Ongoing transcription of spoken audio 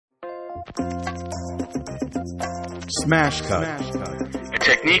Smash cut. A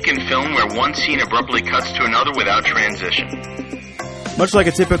technique in film where one scene abruptly cuts to another without transition. Much like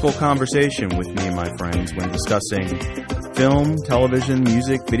a typical conversation with me and my friends when discussing film, television,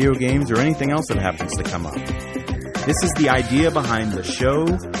 music, video games, or anything else that happens to come up. This is the idea behind the show,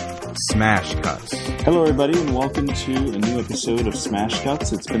 Smash Cuts. Hello, everybody, and welcome to a new episode of Smash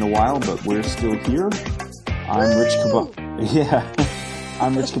Cuts. It's been a while, but we're still here. I'm Rich Caban. Yeah,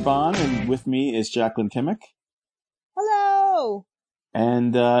 I'm Rich Caban, and with me is Jacqueline Kimmick. Hello.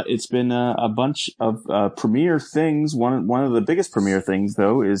 And it's been a bunch of premiere things. One of the biggest premiere things,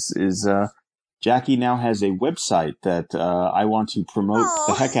 though, is Jackie now has a website that I want to promote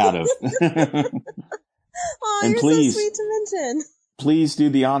the heck out of. Oh, and you're please, so sweet to mention. Please do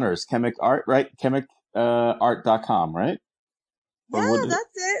the honors. Chemic Art, right? ChemicArt.com, right? Yeah,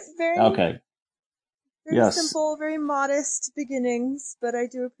 that's it. Okay. Very simple, very modest beginnings, but I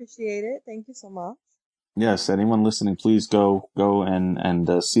do appreciate it. Thank you so much. Yes, anyone listening, please go and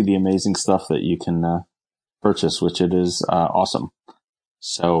see the amazing stuff that you can purchase, which it is awesome.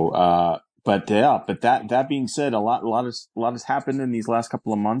 So, but that being said, a lot has happened in these last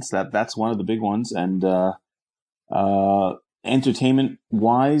couple of months. That's one of the big ones, and entertainment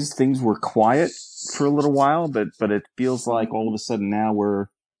wise, things were quiet for a little while, but it feels like all of a sudden now we're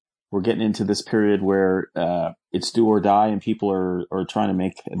getting into this period where it's do or die, and people are trying to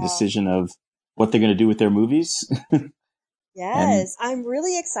make a decision of what they're going to do with their movies. Yes, I'm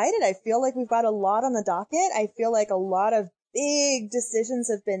really excited. I feel like we've got a lot on the docket. I feel like a lot of big decisions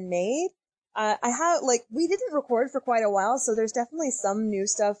have been made. We didn't record for quite a while, so there's definitely some new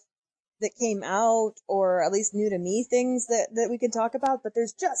stuff that came out, or at least new to me things that we can talk about, but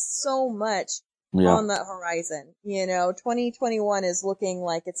there's just so much on the horizon. 2021 is looking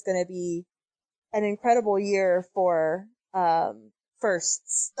like it's going to be an incredible year for,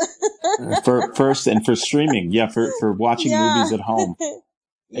 firsts. First and for streaming. Yeah. For watching movies at home.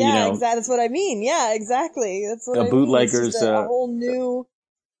 Yeah, exactly. That's what I mean. Yeah, exactly. That's what I mean. Bootlegger's, a whole new,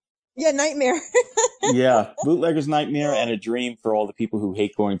 nightmare. Yeah. Bootlegger's nightmare and a dream for all the people who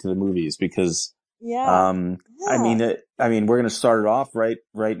hate going to the movies because, I mean, we're going to start it off right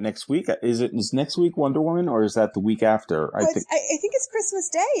next week. Is next week Wonder Woman or is that the week after? I think it's Christmas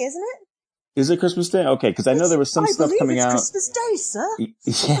Day, isn't it? Is it Christmas Day? Okay, because I know there was some stuff coming out. Christmas Day, sir.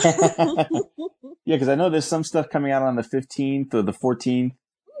 Yeah, because I know there's some stuff coming out on the 15th or the 14th.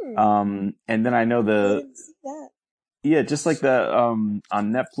 And then I know I didn't see that. just like the on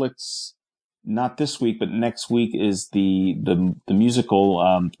Netflix, not this week, but next week is the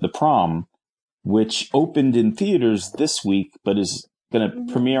musical The Prom, which opened in theaters this week, but is going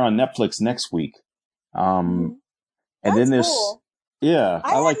to premiere on Netflix next week. And then there's. Cool. Yeah.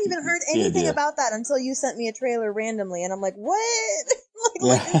 I hadn't even heard anything about that until you sent me a trailer randomly, and I'm like, what?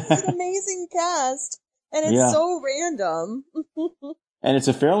 This is an amazing cast, and it's so random. And it's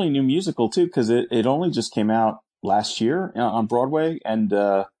a fairly new musical, too, because it only just came out last year on Broadway, and,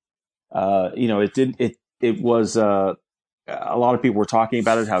 it was, a lot of people were talking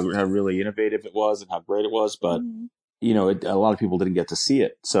about it, how really innovative it was and how great it was, but, a lot of people didn't get to see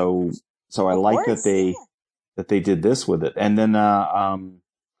it. So I like that they did this with it. And then,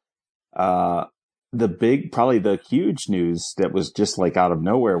 the huge news that was just like out of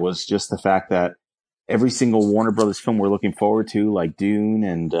nowhere was just the fact that every single Warner Brothers film we're looking forward to, like Dune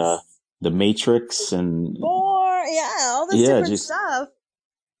and, The Matrix and all this different stuff.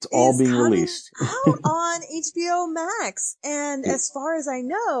 It's all being released out on HBO Max. And as far as I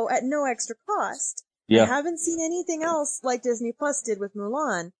know, at no extra cost. I haven't seen anything else like Disney Plus did with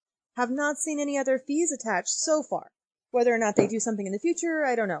Mulan. Have not seen any other fees attached so far. Whether or not they do something in the future,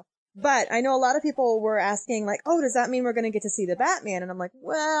 I don't know. But I know a lot of people were asking, like, oh, does that mean we're going to get to see the Batman? And I'm like,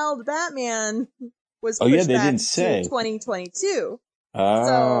 well, the Batman was pushed back to 2022. Oh.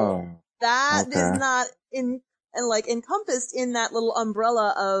 So that is not encompassed in that little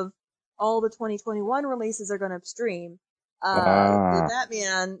umbrella of all the 2021 releases are going to stream. The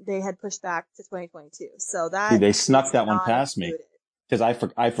Batman, they had pushed back to 2022. So they snuck that one past me. Because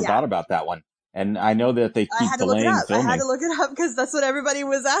I forgot about that one. And I know that they keep delaying filming. I had to look it up because that's what everybody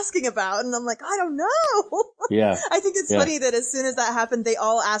was asking about. And I'm like, I don't know. Yeah. I think it's funny that as soon as that happened, they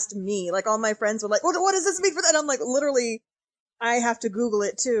all asked me. Like, all my friends were like, what does this mean for that? And I'm like, literally, I have to Google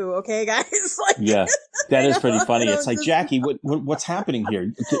it too. Okay, guys? That is pretty funny. It's like, Jackie, what's happening here?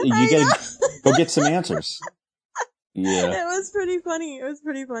 You gotta go get some answers. Yeah. It was pretty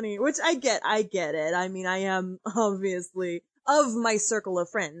funny. Which I get it. I mean, I am obviously of my circle of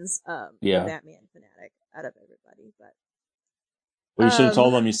friends, the Batman fanatic out of everybody, but Well, you should have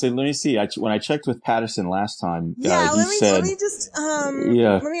told him. You said, "Let me see." When I checked with Patterson last time, yeah, he said, let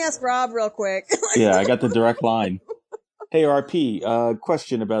me ask Rob real quick. Yeah, I got the direct line. Hey, RP,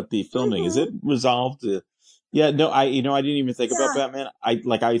 question about the filming. Is it resolved? Yeah, no, I didn't even think about Batman.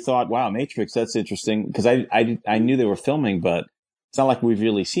 I thought, wow, Matrix, that's interesting. Because I knew they were filming, but it's not like we've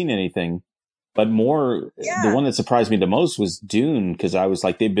really seen anything. But the one that surprised me the most was Dune, because I was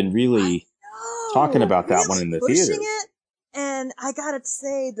like, they've been really talking about that one in the theater. It. And I gotta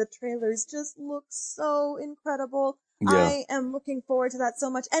say, the trailers just look so incredible. Yeah. I am looking forward to that so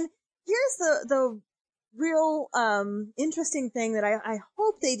much. And here's the real interesting thing that I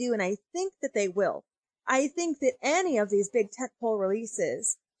hope they do, and I think that they will. I think that any of these big tentpole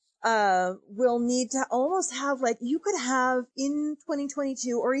releases will need to almost have, like, you could have in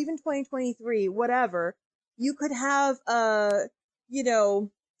 2022 or even 2023, whatever, you could have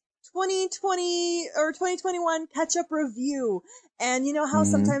 2020 or 2021 catch-up review. And you know how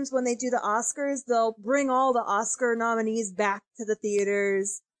sometimes when they do the Oscars, they'll bring all the Oscar nominees back to the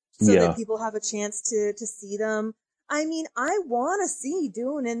theaters so that people have a chance to see them. I mean, I want to see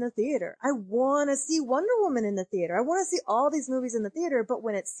Dune in the theater. I want to see Wonder Woman in the theater. I want to see all these movies in the theater, but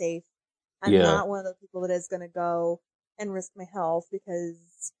when it's safe. I'm not one of the people that is going to go and risk my health because,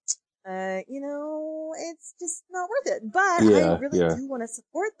 it's just not worth it. But I really do want to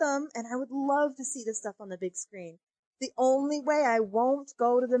support them, and I would love to see this stuff on the big screen. The only way I won't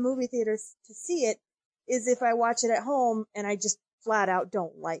go to the movie theaters to see it is if I watch it at home and I just flat out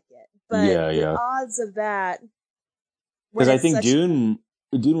don't like it. But the odds of that, because I think Dune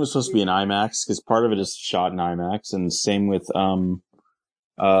was supposed to be in IMAX, because part of it is shot in IMAX, and same with what's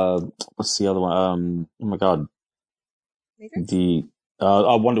the other one? Oh my God, Matrix?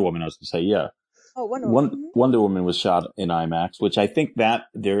 Wonder Woman. I was going to say, yeah. Oh, Wonder Woman. Wonder Woman was shot in IMAX, which I think that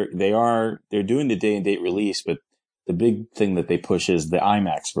they're doing the day and date release, but the big thing that they push is the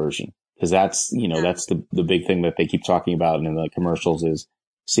IMAX version, because that's that's the big thing that they keep talking about in the commercials is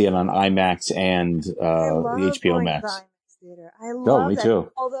see it on IMAX and the HBO Max. I love me that.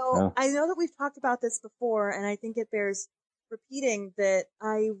 too. Although I know that we've talked about this before, and I think it bears repeating that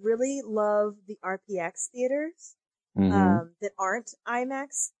I really love the RPX theaters that aren't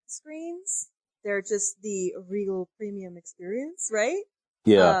IMAX screens. They're just the Regal premium experience, right?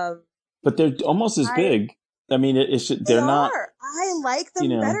 Yeah. But they're almost as big. I mean, they're not. I like them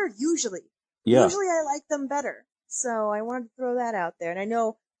better usually. Yeah. Usually I like them better. So I wanted to throw that out there. And I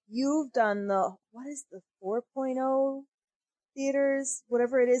know you've done the 4.0 theaters,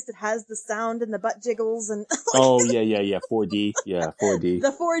 whatever it is that has the sound and the butt jiggles and 4D. Yeah, 4D.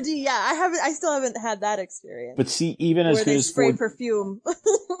 The 4D, I still haven't had that experience. But see, even as good as spray perfume.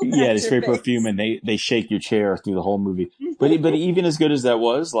 they spray perfume and they shake your chair through the whole movie. But even as good as that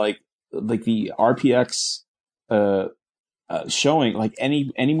was, like the RPX showing, like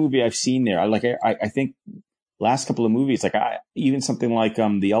any movie I've seen there, I think last couple of movies, even something like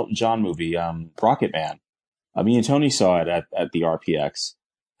the Elton John movie, Rocket Man. Me and Tony saw it at the RPX,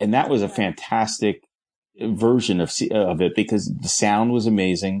 and that was a fantastic version of it, because the sound was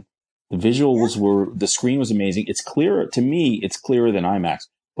amazing, the visuals the screen was amazing. It's clearer to me. It's clearer than IMAX.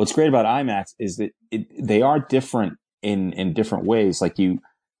 What's great about IMAX is that they are different in different ways. Like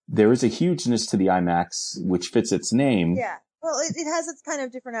there is a hugeness to the IMAX, which fits its name. Yeah. Well, it has its kind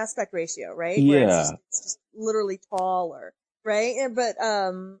of different aspect ratio, right? Yeah. It's just literally taller. Right. But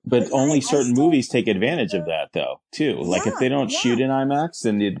only certain movies take advantage of that though, too. Like if they don't shoot in IMAX,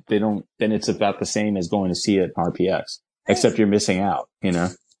 then then it's about the same as going to see it in RPX, except you're missing out, Yeah.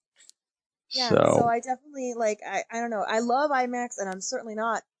 So I definitely I don't know. I love IMAX, and I'm certainly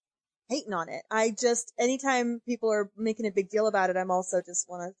not hating on it. I just, anytime people are making a big deal about it, I'm also just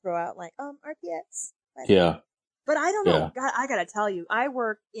want to throw out RPX. But I don't know. God, I gotta tell you, I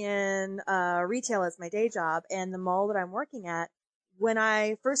work in retail as my day job, and the mall that I'm working at, when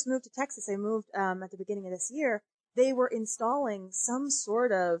I first moved to Texas, I moved at the beginning of this year, they were installing some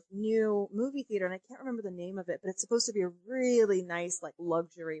sort of new movie theater, and I can't remember the name of it, but it's supposed to be a really nice,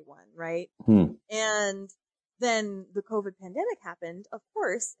 luxury one, right? And then the COVID pandemic happened, of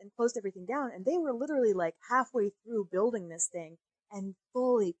course, and closed everything down, and they were literally halfway through building this thing and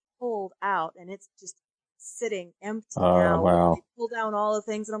fully pulled out, and it's just sitting empty now. Wow. They pull down all the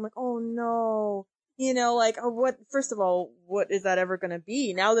things, and I'm like, oh no. First of all, what is that ever going to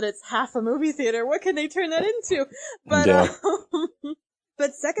be? Now that it's half a movie theater, what can they turn that into? But,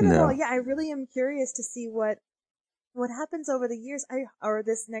 but second of all, I really am curious to see what happens over the years, or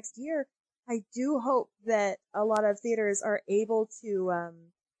this next year. I do hope that a lot of theaters are able to,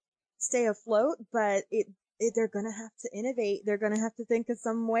 stay afloat, but they're going to have to innovate. They're going to have to think of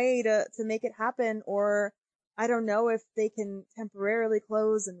some way to make it happen, or I don't know if they can temporarily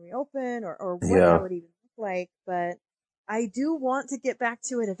close and reopen or what that would even look like, but I do want to get back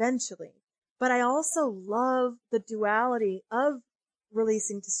to it eventually. But I also love the duality of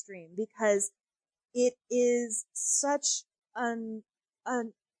releasing to stream because it is such a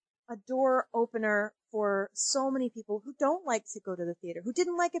door opener for so many people who don't like to go to the theater, who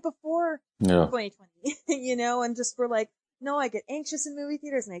didn't like it before 2020, you know, and just were like, no, I get anxious in movie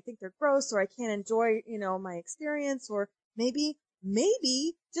theaters and I think they're gross, or I can't enjoy, you know, my experience, or maybe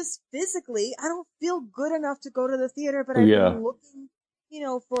just physically I don't feel good enough to go to the theater, but I've been looking, you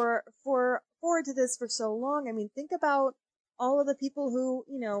know, forward to this for so long. I mean, think about all of the people who,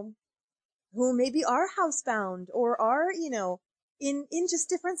 you know, who maybe are housebound or are, you know, in just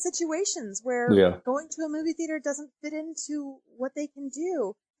different situations where going to a movie theater doesn't fit into what they can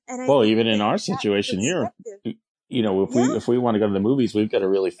do. And even in our situation here, you know, if we want to go to the movies, we've got to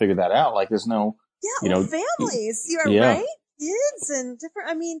really figure that out. Like there's no, you know, families, you're right? Kids and different,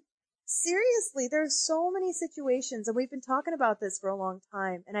 I mean, seriously, there's so many situations, and we've been talking about this for a long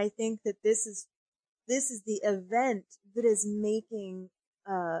time. And I think that this is the event that is making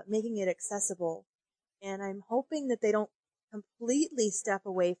it accessible. And I'm hoping that they don't completely step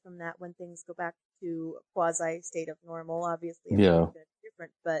away from that when things go back to a quasi state of normal. Obviously, it's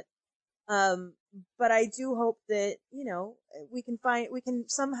different, but I do hope that, you know, we can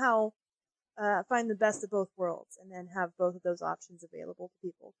somehow find the best of both worlds and then have both of those options available to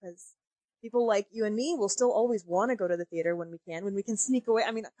people, because people like you and me will still always want to go to the theater when we can sneak away.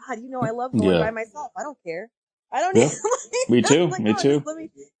 I mean, God, you know, I love going by myself. I don't care. I don't need me too. Me too.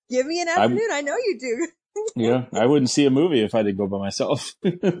 Give me an afternoon. I know you do. I wouldn't see a movie if I did go by myself.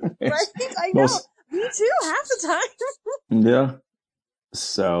 Right? I know. Me too, half the time.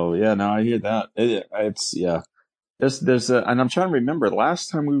 So, no, I hear that. It's There's and I'm trying to remember the last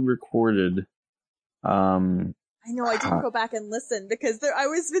time we recorded. I know I didn't go back and listen because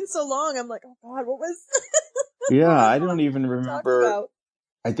it's been so long. I'm like, oh God, what was? I don't even remember.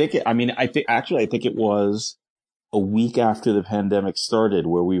 I think it was a week after the pandemic started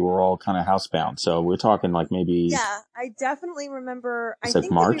where we were all kind of housebound. So we're talking like maybe. Yeah, I definitely remember. I think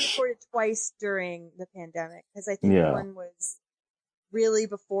March? We recorded twice during the pandemic because I think one was really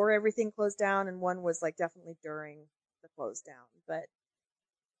before everything closed down and one was like definitely during the close down. But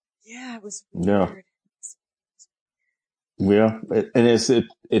it was weird.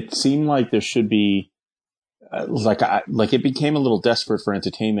 It seemed like there should be like it became a little desperate for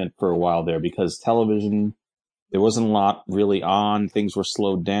entertainment for a while there because television, there wasn't a lot really on. Things were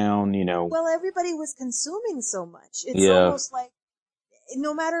slowed down, you know. Well, everybody was consuming so much. It's almost like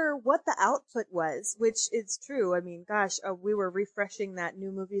no matter what the output was, which is true. I mean, gosh, we were refreshing that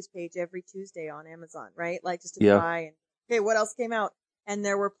new movies page every Tuesday on Amazon, right? Like just to try and, okay, what else came out? And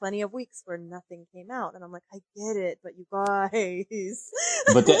there were plenty of weeks where nothing came out. And I'm like, I get it, but you guys.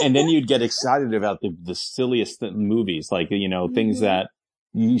 And then you'd get excited about the silliest movies, like, you know, things that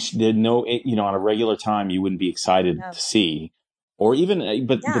you did know, you know, on a regular time, you wouldn't be excited to see. Or even,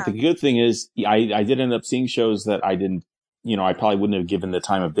 but the good thing is I did end up seeing shows that I didn't, you know, I probably wouldn't have given the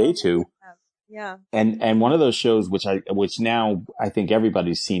time of day to. Yeah. And one of those shows, which now I think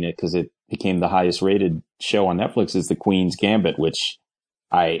everybody's seen it because it became the highest rated show on Netflix, is The Queen's Gambit, which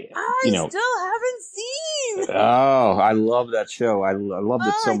I still haven't seen. Oh, I love that show. I loved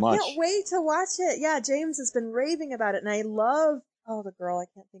it so much. I can't wait to watch it. Yeah, James has been raving about it, and I love, the girl, I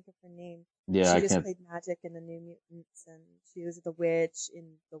can't think of her name. Yeah, she just played Magic in the New Mutants, and she was the witch in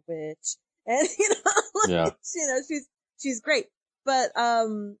The Witch. And, she's great. But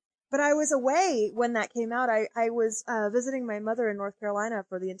I was away when that came out. I was visiting my mother in North Carolina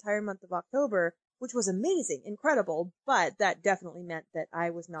for the entire month of October, which was amazing, incredible, but that definitely meant that I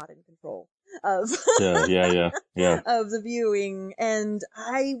was not in control of of the viewing. And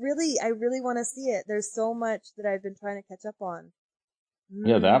I really want to see it. There's so much that I've been trying to catch up on.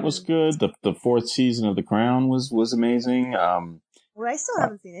 Yeah, that was good. The fourth season of The Crown was amazing. Well, I still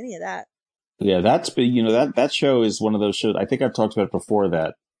haven't seen any of that. Yeah, that show is one of those shows. I think I've talked about it before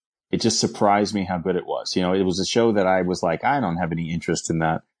that it just surprised me how good it was. You know, it was a show that I was like, I don't have any interest in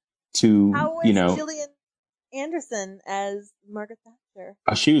that. How was Gillian Anderson as Margaret Thatcher?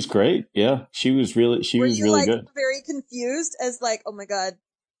 She was great. Yeah, she was really good. Very confused as like, oh my God,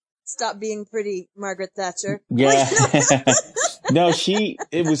 stop being pretty, Margaret Thatcher. Yeah. No,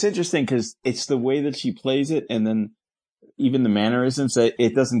 it was interesting because it's the way that she plays it, and then even the mannerisms,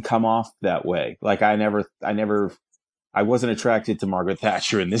 it doesn't come off that way. Like I wasn't attracted to Margaret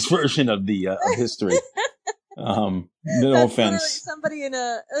Thatcher in this version of the of history. No That's literally offense. somebody in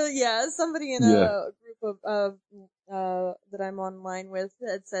a somebody in Yeah. a group of that I'm online with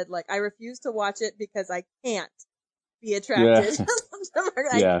had said like I refuse to watch it because I can't be Yeah. attracted to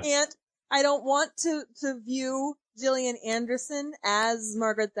Margaret. I Yeah. can't. I don't want to view Gillian Anderson as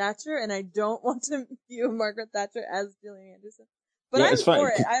Margaret Thatcher, and I don't want to view Margaret Thatcher as Gillian Anderson. But Yeah, I'm it's funny. for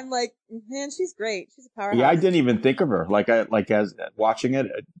it. I'm like, man, she's great. She's a Yeah, I powerhouse. didn't even think of her. As watching it,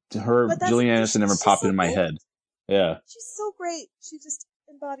 her But that's Gillian the thing. Anderson never She's popped so into my great. head. Yeah. She's so great. She just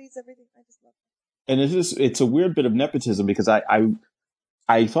embodies everything. I just love And it's a weird bit of nepotism because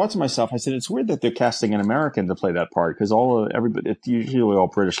I thought to myself, I said, it's weird that they're casting an American to play that part because everybody, it's usually all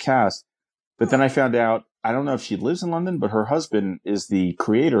British cast. But then I found out, I don't know if she lives in London, but her husband is the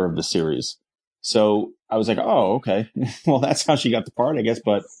creator of the series. So I was like, oh, okay. Well, that's how she got the part, I guess.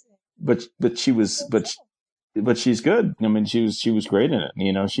 But she was, but she's good. I mean, she was great in it.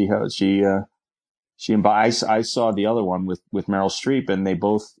 You know, I saw the other one with Meryl Streep, and they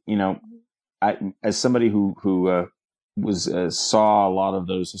both, you know, as somebody who saw a lot of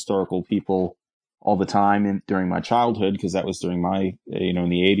those historical people all the time during my childhood, because that was during my, you know, in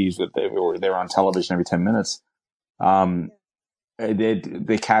the 80s, they were on television every 10 minutes.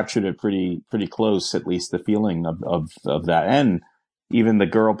 They captured it pretty close, at least the feeling of that. And even the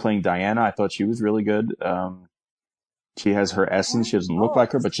girl playing Diana, I thought she was really good. She has her essence. She doesn't look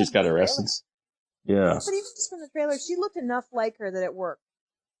like her, but she's got her essence. Yeah. But even just from the trailer, she looked enough like her that it worked.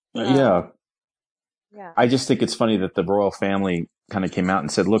 Yeah. Yeah. I just think it's funny that the royal family kind of came out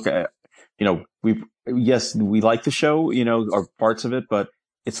and said, look, you know, we like the show, you know, or parts of it, but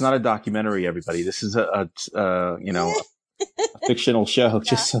it's not a documentary, everybody. This is a fictional show,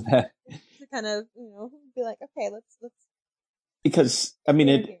 just so that. To kind of, you know, be like, okay, let's. Because, I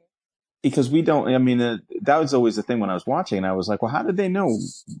mean, because we don't, I mean, that was always the thing when I was watching, and I was like, well, how did they know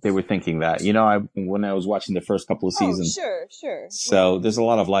they were thinking that? You know, when I was watching the first couple of seasons. Oh, sure. So there's a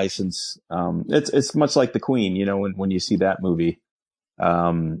lot of license. It's much like The Queen, you know, when you see that movie,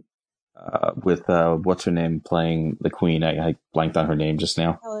 with, what's her name playing the Queen? I blanked on her name just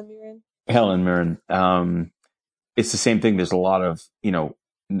now. Helen Mirren. It's the same thing. There's a lot of, you know,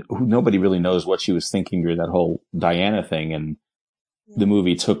 nobody really knows what she was thinking during that whole Diana thing, and the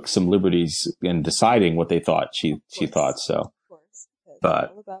movie took some liberties in deciding what they thought she thought. So, of course,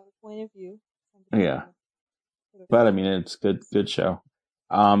 but all about the point of view. Yeah, but I mean, it's good show.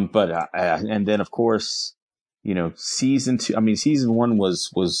 But and then of course, you know, season 2. I mean, season 1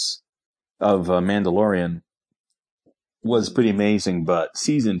 was of Mandalorian was pretty amazing, but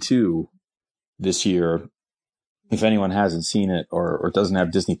season 2 this year, if anyone hasn't seen it or doesn't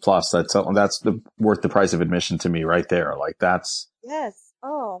have Disney Plus, that's worth the price of admission to me right there. Like that's. Yes.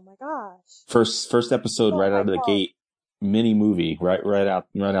 Oh my gosh. First episode right out of the gate, mini movie right out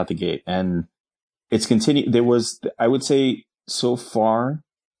the gate, and it's continued. There was, I would say, so far,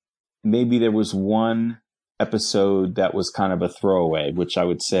 maybe there was one episode that was kind of a throwaway, which I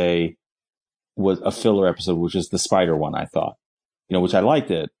would say was a filler episode, which is the spider one. I thought, you know, which I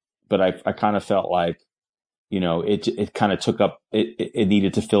liked it, but I kind of felt like, you know, it kind of took up. It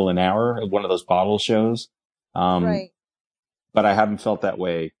needed to fill an hour. One of those bottle shows. Right. But I haven't felt that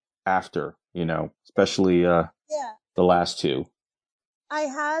way after, you know, especially the last 2. I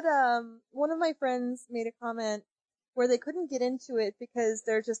had one of my friends made a comment where they couldn't get into it because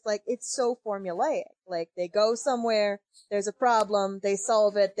they're just like, it's so formulaic. Like they go somewhere, there's a problem, they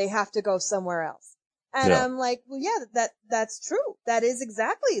solve it, they have to go somewhere else. And I'm like, well, yeah, that's true. That is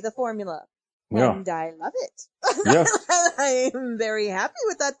exactly the formula. Yeah. And I love it. Yeah. I'm very happy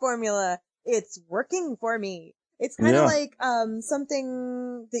with that formula. It's working for me. It's kind of like,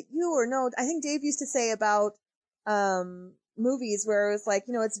 something that I think Dave used to say about, movies where it was like,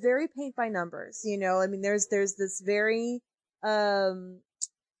 you know, it's very paint by numbers, you know, I mean, there's this very,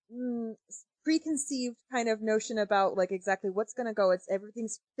 preconceived kind of notion about like exactly what's going to go.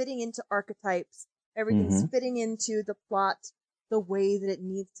 Everything's fitting into archetypes. Everything's fitting into the plot the way that it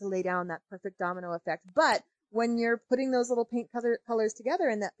needs to lay down that perfect domino effect. But when you're putting those little paint colors together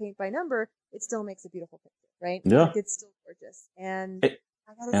in that paint by number, it still makes a beautiful picture, right? Yeah. Like it's still gorgeous. And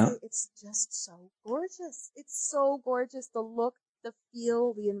I gotta say, it's just so gorgeous. It's so gorgeous. The look, the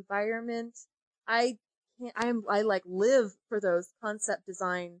feel, the environment. I like live for those concept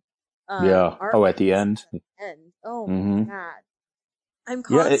design. At the end. Oh my God. I'm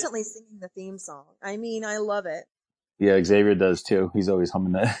constantly singing the theme song. I mean, I love it. Yeah, Xavier does too. He's always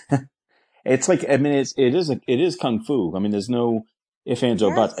humming that. It's like, I mean, it is kung fu. I mean, there's no ifs, ands,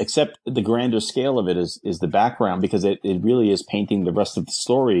 or buts, except the grander scale of it is the background, because it really is painting the rest of the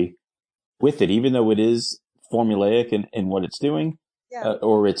story with it, even though it is formulaic in what it's doing.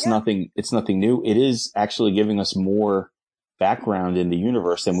 or it's nothing new. It is actually giving us more background in the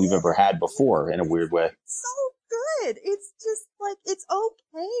universe than we've ever had before in a weird way. So good. It's just like, it's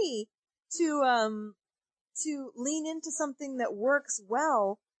okay to lean into something that works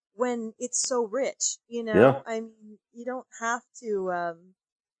well when it's so rich, you know? Yeah. I mean, you don't have to,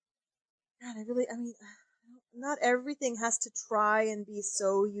 not everything has to try and be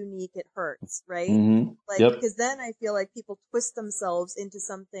so unique it hurts, right? Mm-hmm. Like, Yep. because then I feel like people twist themselves into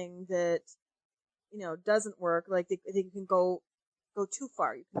something that, you know, doesn't work. Like they can go too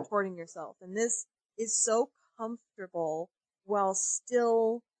far. You're contorting yourself. And this is so comfortable while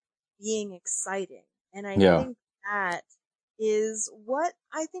still being exciting. And I think that is what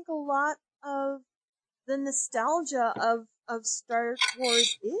I think a lot of the nostalgia of Star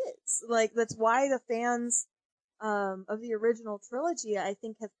Wars is. Like, that's why the fans of the original trilogy, I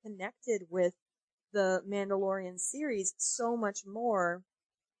think, have connected with the Mandalorian series so much more.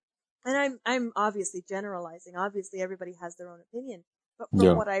 And I'm obviously generalizing. Obviously, everybody has their own opinion. But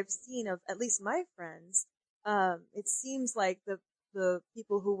from what I've seen of at least my friends, it seems like the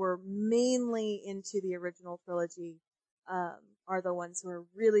people who were mainly into the original trilogy are the ones who are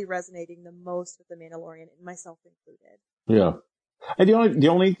really resonating the most with the Mandalorian, and myself included. Yeah. And the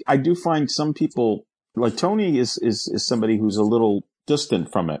only I do find some people like Tony is somebody who's a little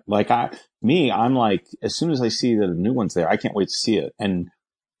distant from it. Like I'm like, as soon as I see that the new one's there, I can't wait to see it. And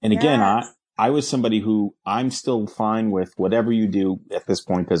again, I was somebody who I'm still fine with whatever you do at this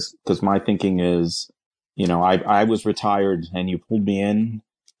point because my thinking is, you know, I was retired and you pulled me in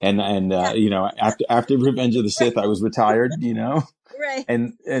and you know, after Revenge of the Sith, I was retired, you know. Right.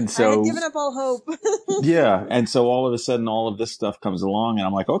 And so I had given up all hope. yeah. And so all of a sudden all of this stuff comes along and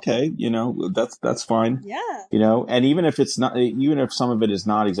I'm like, okay, you know, that's fine. Yeah. You know, and even if some of it is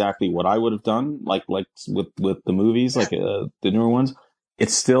not exactly what I would have done, like with the movies, like the newer ones,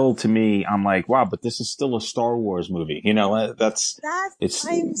 it's still to me, I'm like, wow, but this is still a Star Wars movie. You know, I'm so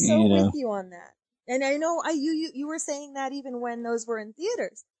with you on that. And I know you were saying that even when those were in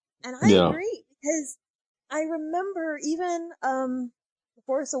theaters. And I agree because I remember even, The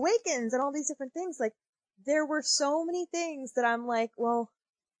Force Awakens and all these different things, like, there were so many things that I'm like, well,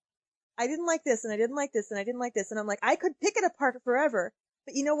 I didn't like this and I didn't like this and I didn't like this. And I'm like, I could pick it apart forever.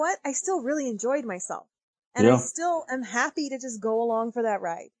 But you know what? I still really enjoyed myself. And I still am happy to just go along for that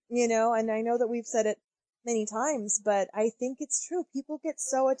ride, you know? And I know that we've said it many times, but I think it's true. People get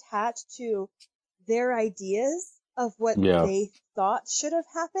so attached to their ideas of what they thought should have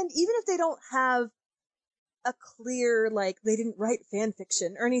happened, even if they don't have a clear, like, they didn't write fan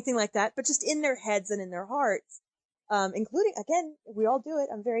fiction or anything like that, but just in their heads and in their hearts, including, again, we all do it.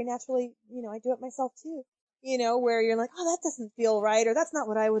 I'm very naturally, you know, I do it myself too, you know, where you're like, oh, that doesn't feel right, or that's not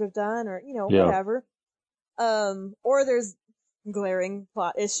what I would have done, or, you know, whatever. Or there's glaring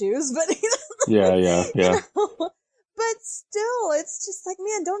plot issues, but you know? But still, it's just like,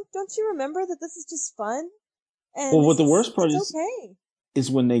 man, don't you remember that this is just fun? And well, what the worst part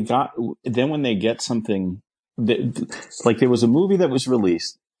is when they get something like there was a movie that was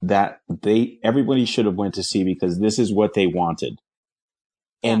released that everybody should have went to see because this is what they wanted.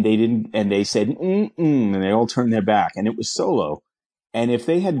 And they didn't, and they said, and they all turned their back and it was Solo. And if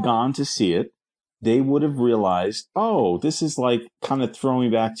they had gone to see it, they would have realized, oh, this is like kind of throwing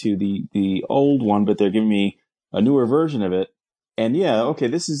me back to the old one, but they're giving me a newer version of it. And okay,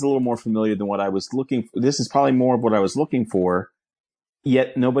 this is a little more familiar than what I was looking for. This is probably more of what I was looking for.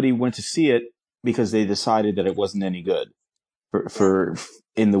 Yet nobody went to see it because they decided that it wasn't any good for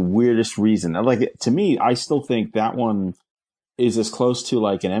in the weirdest reason. Like, to me, I still think that one is as close to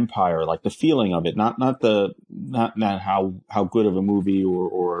like an Empire, like the feeling of it, not how good of a movie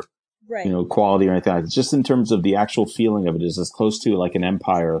or you know, quality or anything like that. Just in terms of the actual feeling of it is as close to like an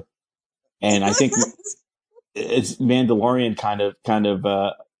Empire. And I think it's Mandalorian kind of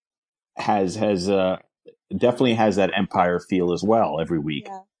has definitely has that Empire feel as well every week.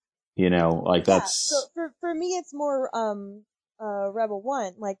 Yeah. You know, like that's so for me it's more Rebel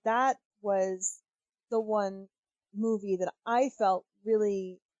One. Like, that was the one movie that I felt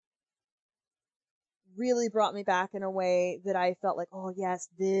really brought me back in a way that I felt like, oh yes,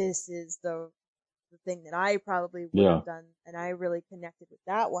 this is the thing that I probably would have done, and I really connected with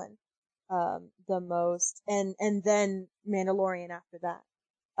that one the most. And then Mandalorian after that.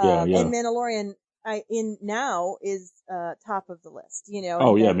 And Mandalorian now is top of the list, you know.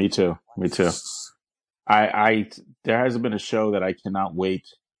 Oh yeah, me too. I there hasn't been a show that I cannot wait.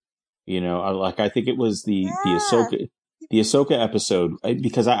 You know, like I think it was the Ahsoka episode,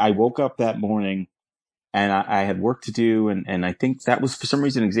 because I woke up that morning and I had work to do, and I think that was for some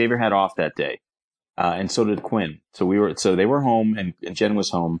reason Xavier had off that day, and so did Quinn. So they were home, and Jen was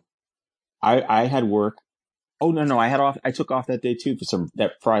home. I had work. Oh no, I took off that day too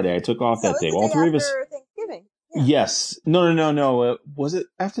that Friday. I took off that day. It All was the three day of us. after Thanksgiving. Yeah. Yes. No. Was it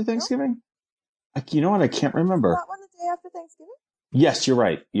after Thanksgiving? You know what? I can't remember. That one the day after Thanksgiving? Yes, you're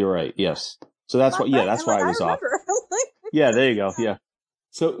right. Yes. So that's why. Yeah, that's why I was off. Yeah, there you go. Yeah.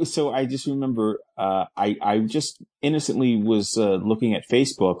 So I just remember, I just innocently was looking at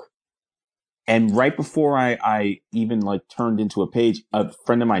Facebook, and right before I even like turned into a page, a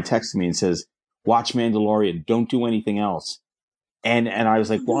friend of mine texted me and says, "Watch Mandalorian. Don't do anything else." And I was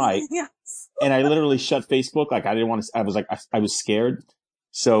like, "Why?" Yes. And I literally shut Facebook. Like I didn't want to. I was like, I was scared.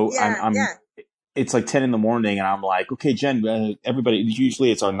 So I'm it's like 10 a.m. and I'm like, okay, Jen, everybody, usually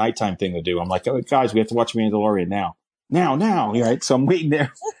it's our nighttime thing to do. I'm like, oh, guys, we have to watch Mandalorian now. Right? So I'm waiting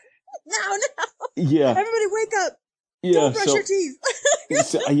there. Now. Yeah. Everybody wake up. Yeah. Don't brush your teeth.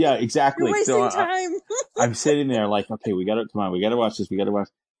 Yeah, exactly. You're wasting time. I'm sitting there like, okay, we gotta watch this.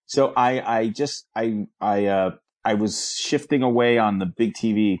 So I was shifting away on the big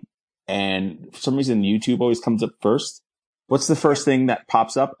TV, and for some reason YouTube always comes up first. What's the first thing that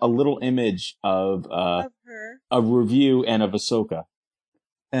pops up? A little image of her. A review and of Ahsoka.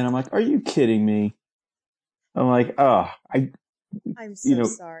 And I'm like, are you kidding me? I'm like, oh, I'm so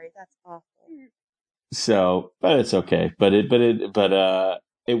sorry. That's awful. So, but it's okay. But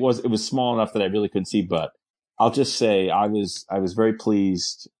it was small enough that I really couldn't see. But I'll just say I was very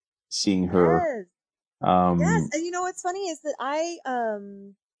pleased seeing her. Yes. Yes. And you know what's funny is that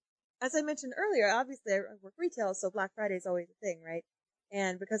as I mentioned earlier, obviously I work retail, so Black Friday is always a thing, right?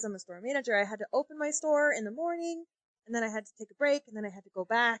 And because I'm a store manager, I had to open my store in the morning, and then I had to take a break, and then I had to go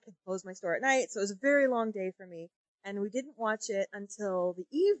back and close my store at night. So it was a very long day for me. And we didn't watch it until the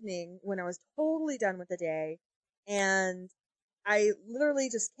evening when I was totally done with the day. And I literally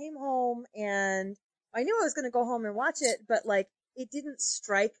just came home, and I knew I was going to go home and watch it, but like it didn't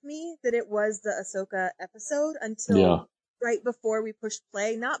strike me that it was the Ahsoka episode until right before we pushed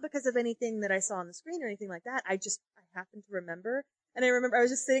play, not because of anything that I saw on the screen or anything like that. I happened to remember. And I remember I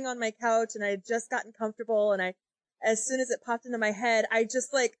was just sitting on my couch, and I had just gotten comfortable, and as soon as it popped into my head, I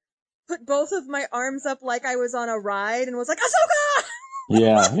just like put both of my arms up like I was on a ride and was like, Ahsoka!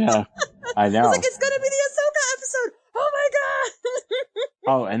 Yeah. I know. I was like, it's gonna be the Ahsoka episode! Oh my god!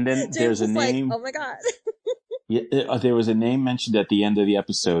 Oh, and then there's a name. Like, oh my god. Yeah, there was a name mentioned at the end of the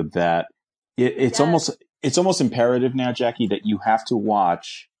episode that it's almost imperative now, Jackie, that you have to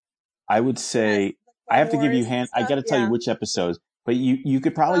watch. I would say I have to give you I got to tell you which episodes, but you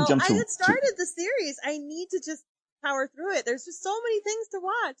could probably jump to. I had started the series. I need to just power through it. There's just so many things to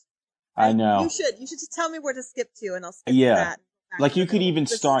watch. I know. You should just tell me where to skip to, and I'll skip to that. Like you could even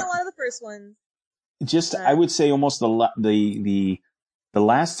start a lot of the first ones. Just I would say almost the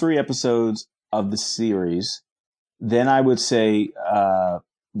last 3 episodes of the series. Then I would say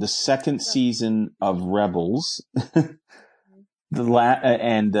the second season of Rebels,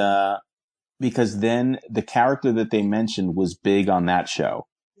 because then the character that they mentioned was big on that show.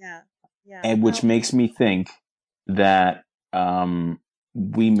 Yeah. And which makes me think that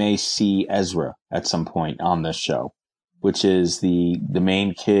we may see Ezra at some point on this show, which is the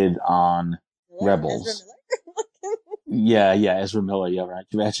main kid on Rebels. Ezra Miller. Yeah, right.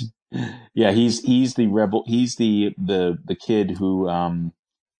 Can you imagine? Yeah, he's the rebel. He's the kid who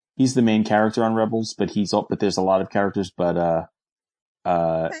he's the main character on Rebels, but there's a lot of characters, but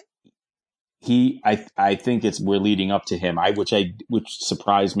I think we're leading up to him. Which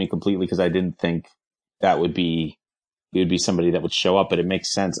surprised me completely because I didn't think that it would be somebody that would show up, but it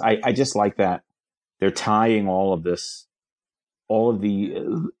makes sense. I just like that they're tying all of this, all of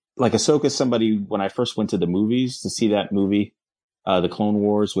the like Ahsoka. Somebody when I first went to the movies to see that movie. The Clone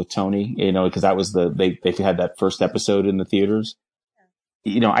Wars with Tony, because that was they had that first episode in the theaters.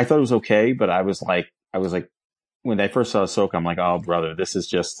 I thought it was okay, but I was like, when I first saw Ahsoka, I'm like, oh brother, this is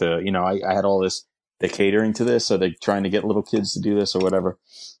just, I had all this, they're catering to this, so they're trying to get little kids to do this or whatever.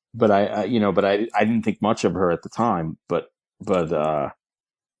 But I didn't think much of her at the time, but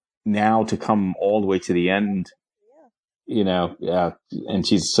now to come all the way to the end, and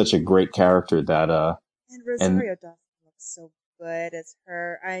she's such a great character that, and Rosario Dawson looks so good as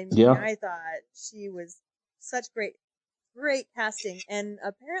her. I thought she was such great casting, and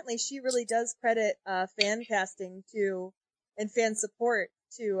apparently she really does credit fan casting and fan support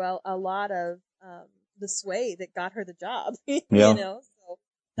to a lot of the sway that got her the job. So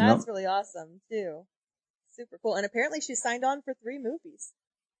that's really awesome too. Super cool, and apparently she signed on for 3 movies.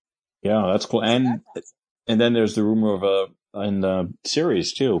 Yeah, that's cool, and awesome. And then there's the rumor of a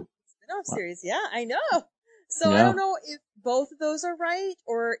series too. Spin-off series, yeah, I know. So I don't know if both of those are right,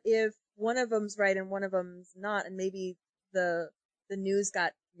 or if one of them's right and one of them's not, and maybe the news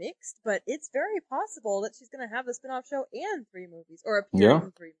got mixed, but it's very possible that she's going to have the spin-off show and 3 movies, or appear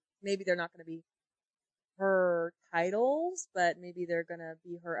in 3. Maybe they're not going to be her titles, but maybe they're going to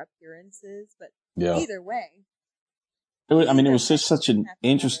be her appearances. But either way, it was just such an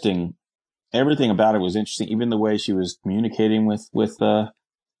interesting. Everything about it was interesting. Even the way she was communicating with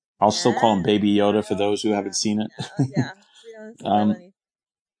I'll still call him Baby Yoda for those who haven't seen it. Yeah, we don't spoil anything.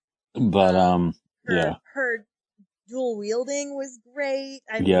 But her dual wielding was great.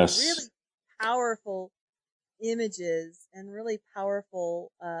 I mean, really powerful images and really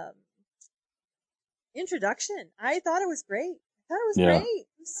powerful introduction. I thought it was great. Great. It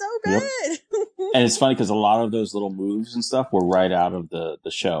was so good. Yep. And it's funny because a lot of those little moves and stuff were right out of the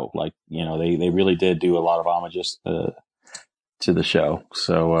show. Like, they really did do a lot of homages to the show.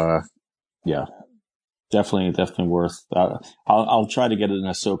 So, definitely worth. I'll try to get an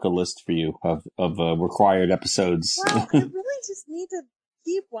Ahsoka list for you of required episodes. Well, I really just need to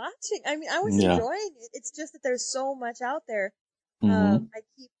keep watching. I mean, I was enjoying it. It's just that there's so much out there. Mm-hmm. I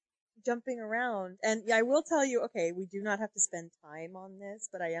keep jumping around, and I will tell you. Okay, we do not have to spend time on this,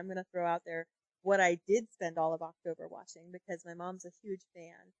 but I am going to throw out there what I did spend all of October watching because my mom's a huge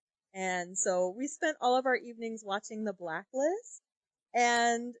fan, and so we spent all of our evenings watching The Blacklist.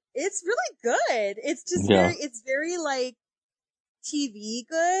 And it's really good. It's just it's very like TV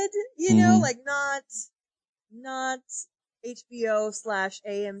good, like not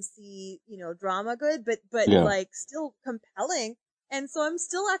HBO/AMC, drama good, but like still compelling. And so I'm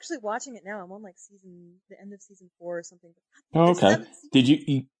still actually watching it now. I'm on like the end of season 4 or something. Oh, okay. Did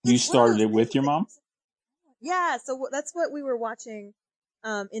you started it with your mom? Yeah. So that's what we were watching,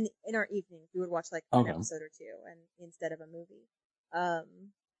 in our evenings. We would watch like an episode or 2 and instead of a movie.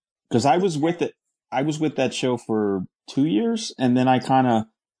 Because I was with that show for 2 years, and then I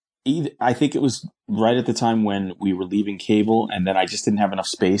think it was right at the time when we were leaving cable, and then I just didn't have enough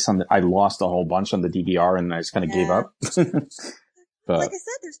space I lost a whole bunch on the DVR, and I just kind of gave up. But like I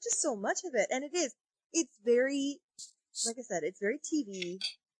said, there's just so much of it, and it's very, like I said, it's very TV,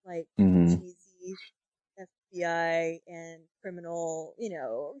 like cheesy FBI and criminal,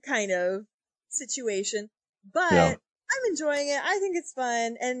 kind of situation, but I'm enjoying it. I think it's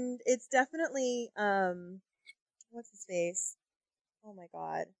fun, and it's definitely, what's his face? Oh my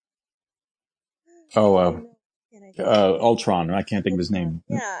god. Ultron. I can't think of his name.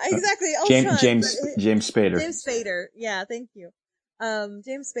 Yeah, exactly. Ultron. James Spader. James Spader. Yeah, thank you.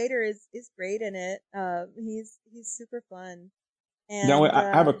 James Spader is great in it. He's super fun. And, now,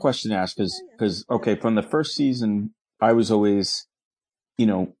 I have a question to ask because from the first season, I was always,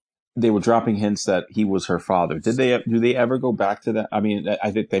 they were dropping hints that he was her father. Do they ever go back to that? I mean,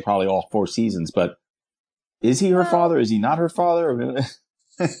 I think they probably all 4 seasons, but is he her father? Is he not her father?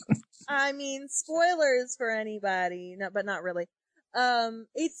 I mean, spoilers for anybody, but not really.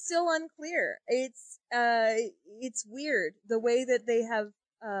 It's still unclear. It's weird the way that they have,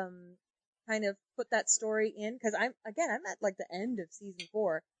 kind of put that story in, because I'm at like the end of season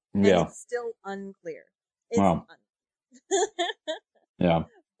 4, and it's still unclear. It's yeah.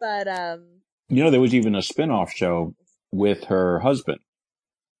 But, there was even a spin-off show with her husband.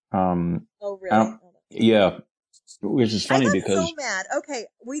 Oh, really? Yeah. Which is funny because so mad. Okay,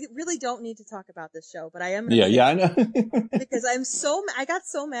 we really don't need to talk about this show, but I am. I know. Because I got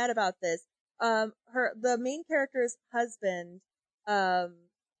so mad about this. The main character's husband,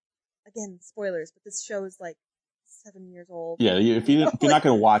 again, spoilers, but this show is like 7 years old. Yeah, if you're not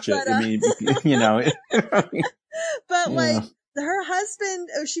going to watch it, I mean, But like, her husband,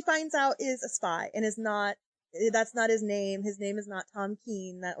 she finds out is a spy and that's not his name. His name is not Tom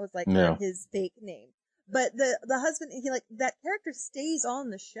Keen. That was like his fake name. But the husband, that character stays on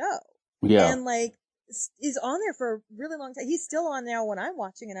the show. Yeah. And like, is on there for a really long time. He's still on now when I'm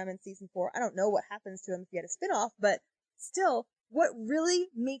watching, and I'm in season 4. I don't know what happens to him if he had a spinoff, but still, what really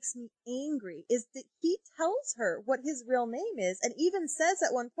makes me angry is that he tells her what his real name is, and even says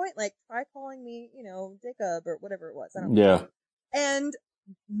at one point, like, try calling me, Jacob or whatever it was. I don't know. Yeah. And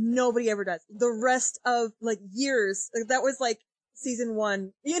nobody ever does. The rest of like years, that was like season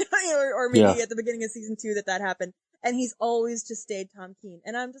 1, or maybe at the beginning of season 2 that happened. And he's always just stayed Tom Keen.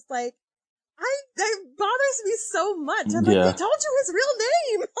 And I'm just like, that bothers me so much. I'm like, they told you his real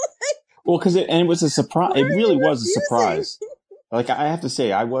name. Well, it was a surprise. It really was a surprise. Like, I have to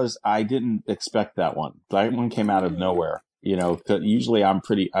say, I didn't expect that one. That one came out of nowhere, usually I'm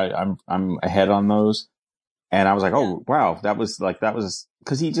ahead on those. And I was like, oh, wow, that was,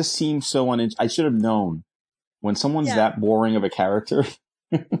 cause he just seemed so I should have known when someone's that boring of a character.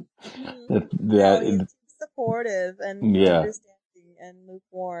 He's supportive and understanding. and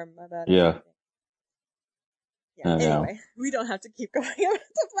lukewarm about Yeah. everything. Yeah. Anyway, we don't have to keep going about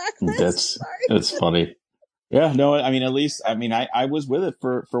the Blacklist. That's funny. Yeah, no, I mean, at least, I mean, I was with it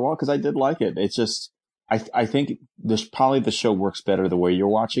for a while because I did like it. It's just, I think this probably the show works better the way you're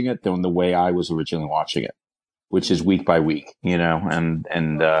watching it than the way I was originally watching it, which is week by week, you know, and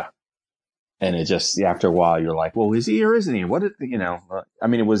it just, after a while, you're like, well, is he or isn't he? What did, you know, I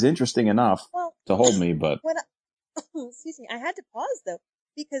mean, it was interesting enough to hold me, but. Excuse me, I had to pause though,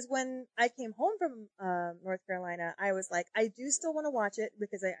 because when I came home from North Carolina, I was like, I do still want to watch it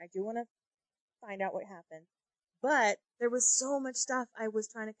because I do want to find out what happened. But there was so much stuff I was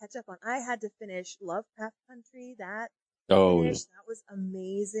trying to catch up on. I had to finish Lovecraft Country. That was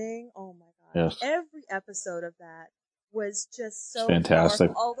amazing. Oh my god. Yes. Every episode of that was just so fantastic.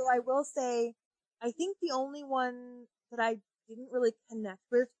 powerful. Although I will say, I think the only one that I didn't really connect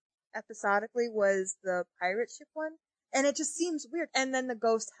with episodically was the pirate ship one. And it just seems weird. And then the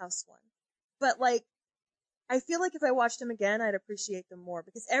ghost house one. But like, I feel like if I watched them again, I'd appreciate them more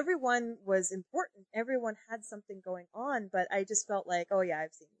because everyone was important. Everyone had something going on, but I just felt like, oh yeah,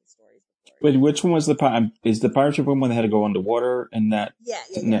 I've seen these stories before. Wait, which one was is the pirate ship one when they had to go underwater and that?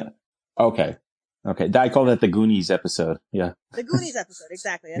 Yeah. Okay. I call that the Goonies episode. Yeah. The Goonies episode,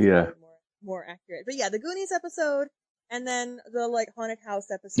 exactly. That's probably more accurate. But yeah, the Goonies episode and then the like haunted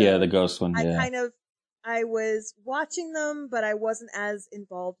house episode. Yeah, the ghost one. Yeah. I was watching them, but I wasn't as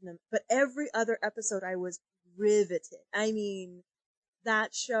involved in them. But every other episode I was riveted. I mean,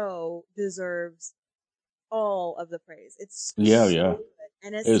 that show deserves all of the praise. It's so good.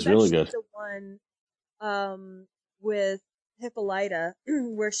 And especially it is really good. The one with Hippolyta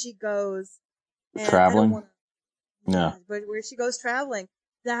where she goes and traveling. But where she goes traveling.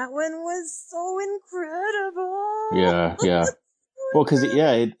 That one was so incredible. Yeah. Well, because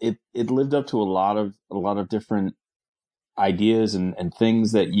it lived up to a lot of different ideas and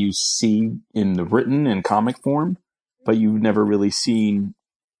things that you see in the written and comic form, but you've never really seen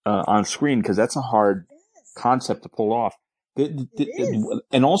on screen because that's a hard concept to pull off.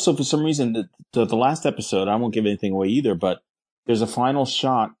 And also, for some reason, the last episode, I won't give anything away either, but there's a final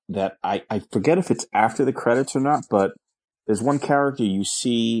shot that I forget if it's after the credits or not, but there's one character you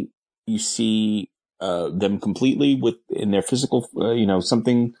see them completely in their physical,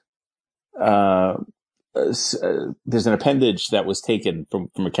 something. There's an appendage that was taken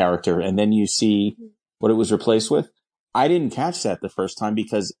from a character, and then you see what it was replaced with. I didn't catch that the first time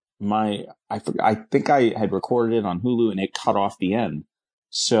because I think I had recorded it on Hulu and it cut off the end.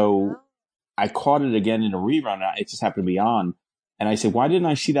 So I caught it again in a rerun. It just happened to be on. And I said, why didn't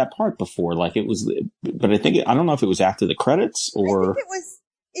I see that part before? Like it was, but I don't know if it was after the credits or. I think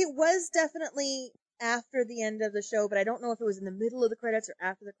it was definitely after the end of the show, but I don't know if it was in the middle of the credits or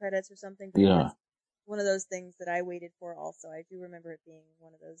after the credits or something. But yeah. One of those things that I waited for also. I do remember it being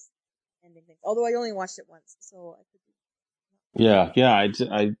one of those ending things. Although I only watched it once, so I could be. Yeah.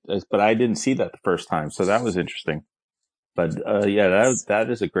 But I didn't see that the first time, so that was interesting. But that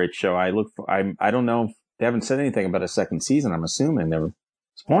is a great show. I don't know. They haven't said anything about a second season. I'm assuming there was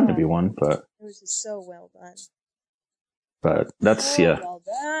going to be one, but it was just so well done. But that's well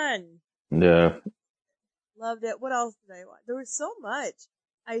done. Yeah. Loved it. What else did I watch? There was so much.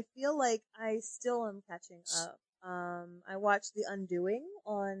 I feel like I still am catching up. I watched The Undoing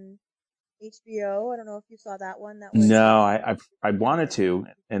on HBO. I don't know if you saw that one. That was no, I wanted to,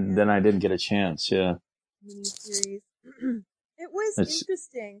 and then I didn't get a chance. Yeah. Miniseries. It was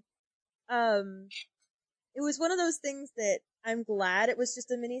interesting. It was one of those things that I'm glad it was just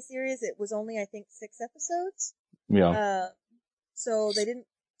a miniseries. It was only, I think, 6 episodes. Yeah. So they didn't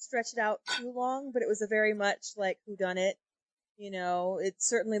stretch it out too long, but it was a very much like whodunit. You know, it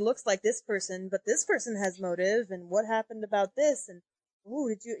certainly looks like this person, but this person has motive, and what happened about this, and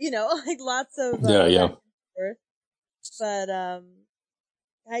did you know, like lots of yeah. But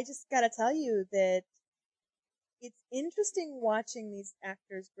I just gotta tell you that it's interesting watching these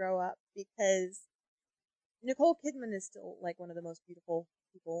actors grow up because Nicole Kidman is still like one of the most beautiful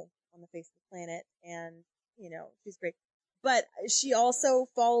people on the face of the planet, and you know, she's great. But she also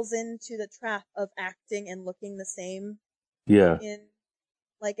falls into the trap of acting and looking the same. Yeah. In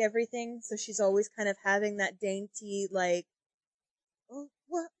like everything. So she's always kind of having that dainty, like,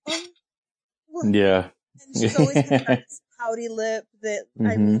 what? Yeah. And she's always kind of got this pouty lip that,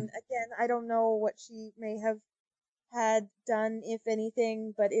 I mean, again, I don't know what she may have had done, if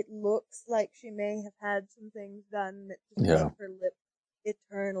anything, but it looks like she may have had some things done that just make her lip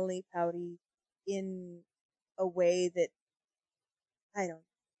eternally pouty in a way that I don't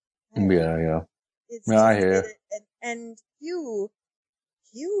know. Yeah. It's I hear. And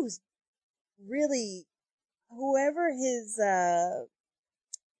Hugh's really whoever his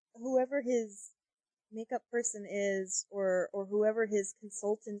makeup person is, or whoever his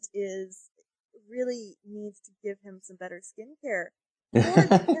consultant is, really needs to give him some better skincare.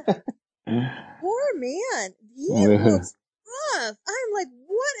 Poor man. He looks rough. I'm like,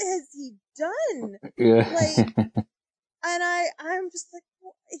 what has he done? Like, and I'm just like,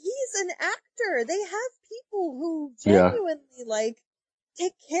 well, he's an actor. They have people who genuinely like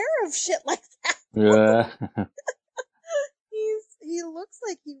take care of shit like that. Yeah. He looks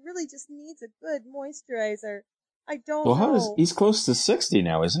like he really just needs a good moisturizer. I don't Well, know. he's close to 60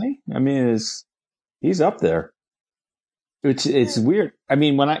 now, isn't he? I mean, he's up there. It's weird. I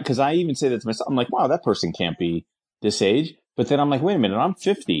mean, because I even say that to myself, I'm like, wow, that person can't be this age. But then I'm like, wait a minute, I'm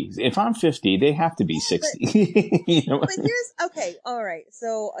 50. If I'm 50, they have to be 60. You know? But okay, all right.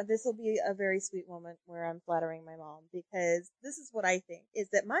 So this will be a very sweet moment where I'm flattering my mom, because this is what I think, is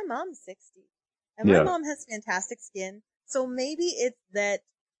that my mom's 60 and my mom has fantastic skin. So maybe it's that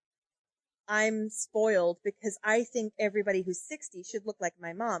I'm spoiled because I think everybody who's 60 should look like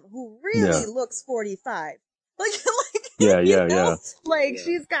my mom, who really looks 45. Like, like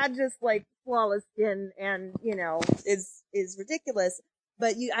she's got just like flawless skin, and is ridiculous.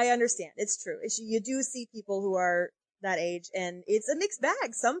 But I understand, it's true. You do see people who are that age, and it's a mixed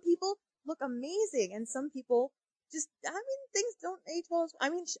bag. Some people look amazing, and some people just, things don't age well. I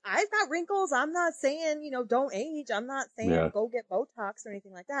mean, I've got wrinkles. I'm not saying, don't age. I'm not saying go get Botox or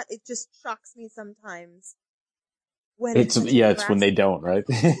anything like that. It just shocks me sometimes when it's when they don't, right?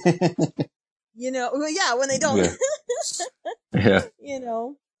 when they don't. Yeah.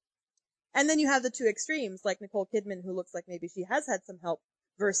 And then you have the two extremes, like Nicole Kidman, who looks like maybe she has had some help,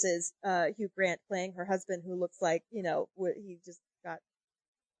 versus Hugh Grant playing her husband, who looks like, he just got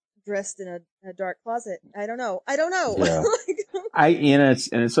dressed in a dark closet. I don't know. Yeah.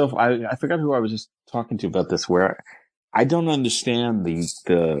 It's so, I forgot who I was just talking to about this, where I don't understand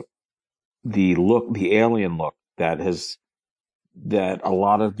the look, the alien look that a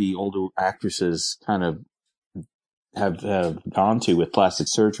lot of the older actresses kind of have gone to with plastic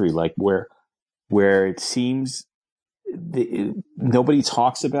surgery, like where it seems nobody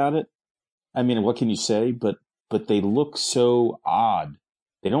talks about it. I mean, what can you say? But they look so odd.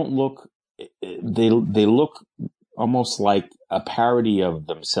 They don't look. They look almost like a parody of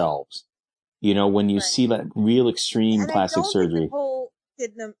themselves. When you see that real extreme plastic surgery. Nicole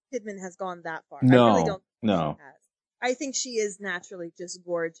Kidman has gone that far. No, I really don't think no. she has. I think she is naturally just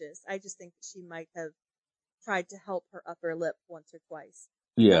gorgeous. I just think that she might have tried to help her upper lip once or twice.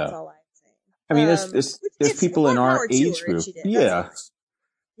 Yeah. That's all I'm saying. I mean, there's people in our age group. Yeah.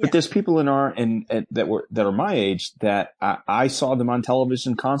 But there's people in our that are my age that I saw them on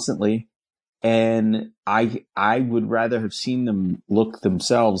television constantly, and I would rather have seen them look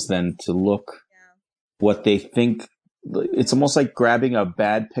themselves than to look what they think. It's almost like grabbing a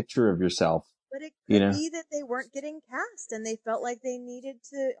bad picture of yourself. But it could be that they weren't getting cast and they felt like they needed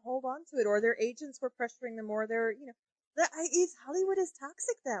to hold on to it, or their agents were pressuring them, or Hollywood is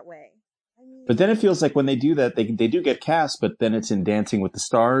toxic that way. But then it feels like when they do that, they do get cast, but then it's in Dancing with the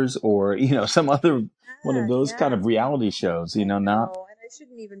Stars or, some other one of those kind of reality shows, not. And I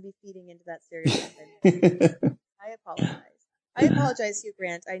shouldn't even be feeding into that stereotype. I apologize, Hugh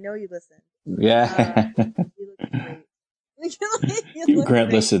Grant. I know you listen. Yeah. You look great. Hugh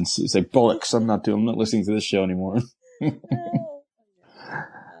Grant listens. He's like, bollocks, I'm not listening to this show anymore. But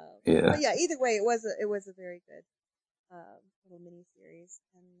yeah, either way, it was a very good little mini series.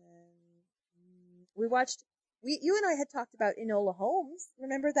 And then we watched. You and I had talked about Enola Holmes.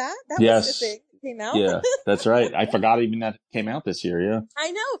 Remember that? That was the thing that came out. Yeah, that's right. I forgot even that came out this year. Yeah, I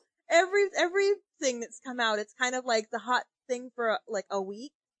know. Everything that's come out, it's kind of like the hot thing for like a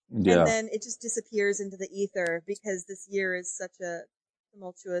week, and then it just disappears into the ether because this year is such a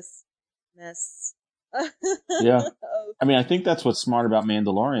tumultuous mess. Yeah, I mean, I think that's what's smart about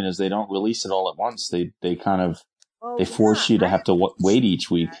Mandalorian is they don't release it all at once. They kind of they force you to have to wait each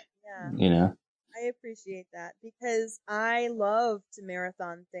week. Yeah. I appreciate that because I love to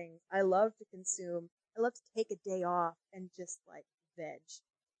marathon things. I love to consume. I love to take a day off and just like veg.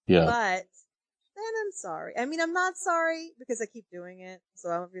 Yeah. But then I'm sorry. I mean, I'm not sorry because I keep doing it. So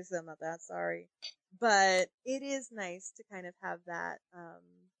obviously I'm not that sorry. But it is nice to kind of have that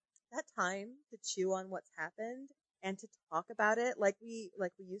time to chew on what's happened and to talk about it like we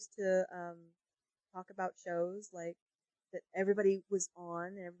used to talk about shows like that everybody was on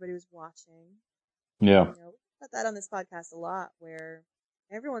and everybody was watching. Yeah. We talk about that on this podcast a lot where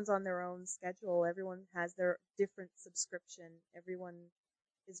everyone's on their own schedule. Everyone has their different subscription. Everyone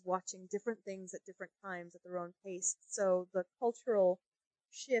is watching different things at different times at their own pace. So the cultural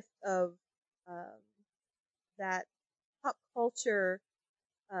shift of that pop culture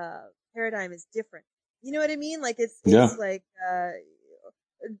paradigm is different. You know what I mean? Like it's like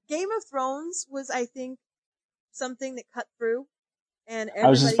Game of Thrones was, I think, something that cut through, and I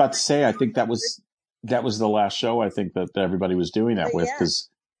was just everybody about to say, I think that was the last show I think that everybody was doing that with, because,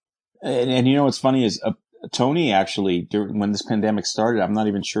 and you know what's funny is Tony actually, when this pandemic started, I'm not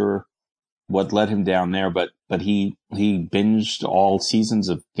even sure what led him down there, but he binged all seasons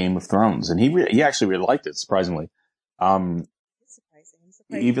of Game of Thrones, and he actually really liked it, surprisingly. It's surprising. I'm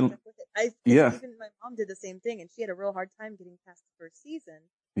surprised even even my mom did the same thing, and she had a real hard time getting past the first season.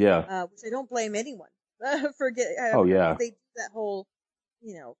 Yeah, which I don't blame anyone for getting. They do that whole,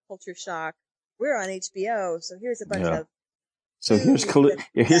 culture shock. We're on HBO, so here's a bunch of. So here's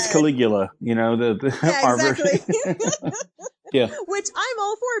Caligula, the exactly. Yeah. Which I'm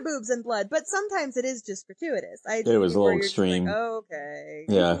all for boobs and blood, but sometimes it is just gratuitous. It was a little extreme. Like, okay.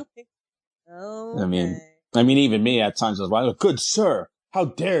 Yeah. Okay. I mean, even me at times I was like, "Good sir, how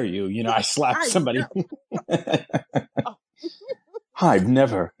dare you?" I slapped somebody. I've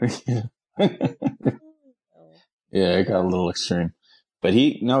never. Yeah, it got a little extreme. But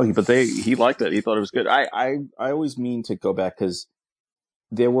he liked it. He thought it was good. I always mean to go back, because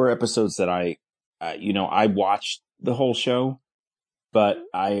there were episodes that I watched the whole show, but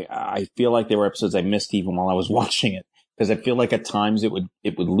I feel like there were episodes I missed even while I was watching it, because I feel like at times it would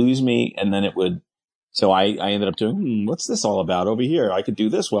lose me, and then it would. So I ended up doing, what's this all about over here? I could do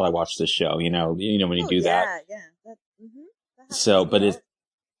this while I watch this show. When you do that. Yeah. So,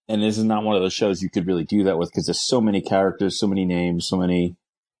 and this is not one of those shows you could really do that with, because there's so many characters, so many names, so many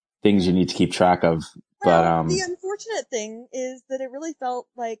things you need to keep track of. Well, the unfortunate thing is that it really felt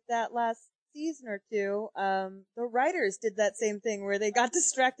like that last season or two, the writers did that same thing where they got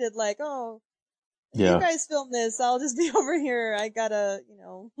distracted, like, you guys film this, I'll just be over here. I gotta,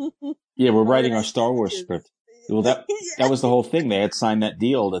 Yeah, we're writing our Star Wars script. Well, that was the whole thing. They had signed that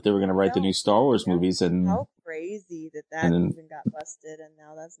deal that they were going to write the new Star Wars movies, and how crazy that even got busted, and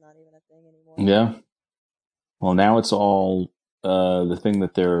now that's not even a thing anymore. Yeah. Well, now it's all the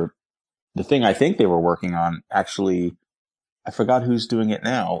thing I think they were working on. Actually, I forgot who's doing it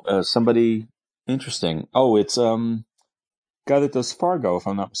now. Somebody interesting. Oh, it's guy that does Fargo, if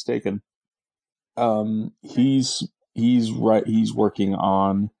I'm not mistaken. He's working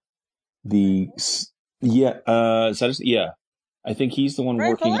on the I think he's the one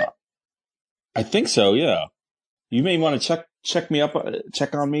working on. I think so, yeah. You may want to check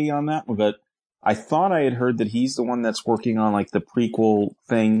on me on that one, but I thought I had heard that he's the one that's working on like the prequel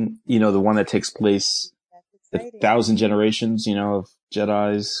thing, the one that takes place the 1,000 generations, of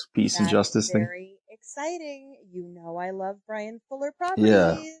Jedi's Peace and Justice thing. Very exciting. I love Brian Fuller properties.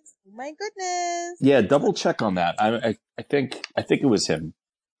 Yeah. Oh my goodness. Yeah, double check on that. I think it was him.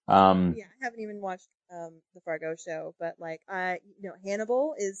 I haven't even watched the Fargo show, but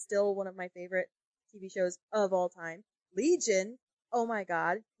Hannibal is still one of my favorite TV shows of all time. Legion, oh my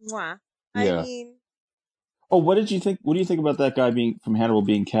god, mwah. Yeah. I mean, what did you think? What do you think about that guy from Hannibal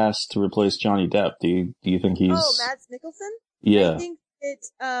being cast to replace Johnny Depp? Do you think he's? Oh, Mads Mikkelsen. Yeah. I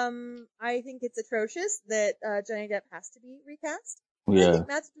think it's atrocious that Johnny Depp has to be recast. Yeah. I think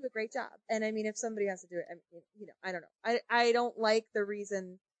Mads will do a great job, and I mean, if somebody has to do it, I don't know. I don't like the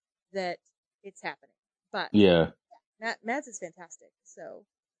reason that it's happening, but Mads is fantastic, so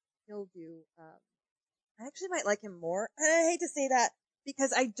he'll do. I actually might like him more. I hate to say that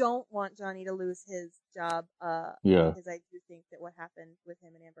because I don't want Johnny to lose his job. Because I do think that what happened with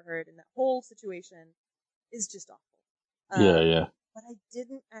him and Amber Heard and that whole situation is just awful. Yeah. But I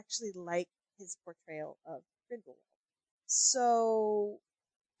didn't actually like his portrayal of Grindelwald. So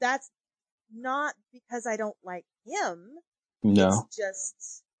that's not because I don't like him. No. It's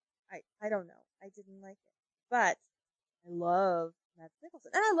just, I don't know. I didn't like it. But I love Mads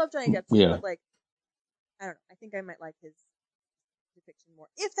Mikkelsen. And I love Johnny Depp too, but I don't know. I think I might like his depiction more.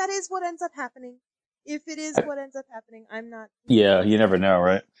 If that is what ends up happening. If it is what ends up happening, I'm not. Yeah, you never know,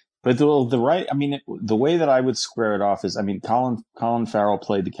 right? But the way that I would square it off is, Colin Farrell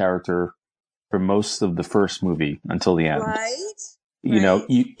played the character for most of the first movie until the end. Right?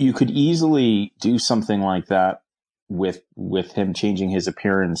 You could easily do something like that with him changing his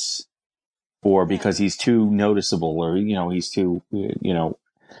appearance because he's too noticeable, or, he's too,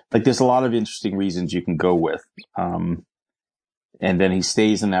 there's a lot of interesting reasons you can go with. And then he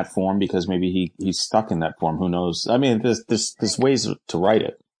stays in that form because maybe he's stuck in that form. Who knows? I mean, there's ways to write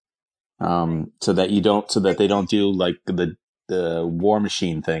it. So that they don't do like the War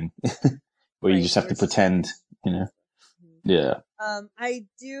Machine thing where you just have to pretend, Yeah. I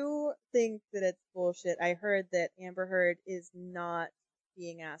do think that it's bullshit. I heard that Amber Heard is not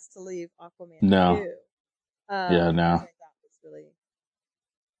being asked to leave Aquaman 2. Yeah, no. Which I thought was really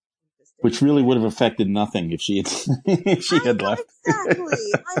interesting. Which really would have affected nothing if she had if she had left.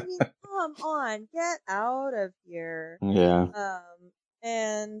 Exactly. I mean, come on, get out of here. Yeah.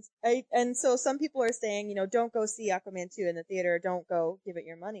 And so some people are saying, you know, don't go see Aquaman 2 in the theater. Don't go give it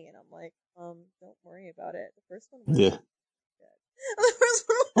your money. And I'm like, don't worry about it. The first one was Yeah. good. The first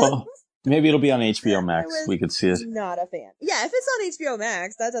one was Well, maybe it'll be on HBO Max. We could see it. Not a fan. Yeah, if it's on HBO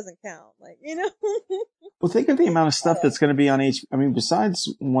Max, that doesn't count. Like, you know. Well, think of the amount of stuff that's going to be on I mean,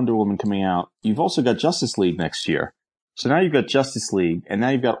 besides Wonder Woman coming out, you've also got Justice League next year. So now you've got Justice League, and now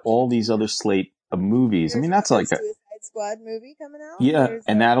you've got all these other slate of movies. I mean, that's like a Suicide Squad movie coming out. Yeah,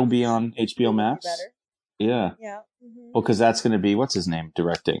 and that'll be on HBO Max. Better. Yeah. Yeah. Mm-hmm. Well, because that's going to be what's his name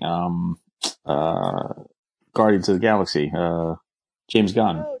directing? Guardians of the Galaxy. James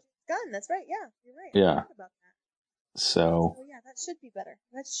Gunn. Oh, Gunn. That's right. Yeah, you're right. Yeah. I forgot about that. So. Oh, yeah, that should be better.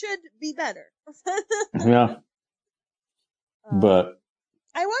 That should be better. Yeah. But.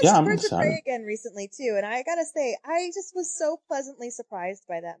 I watched Birds of Prey again recently too, and I gotta say, I just was so pleasantly surprised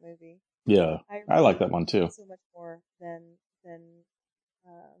by that movie. Yeah, I like that one too. So much more than I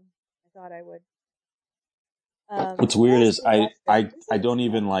thought I would. What's weird is I don't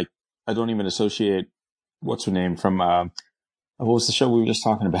even associate what's her name from what was the show we were just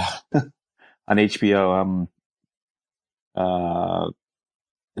talking about on HBO?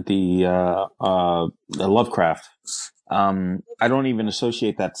 The Lovecraft. I don't even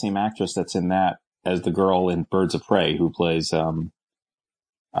associate that same actress that's in that as the girl in Birds of Prey who plays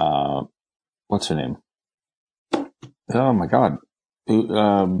what's her name? Oh my God.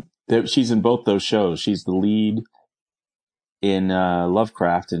 She's in both those shows. She's the lead in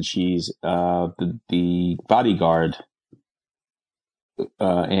Lovecraft, and she's the bodyguard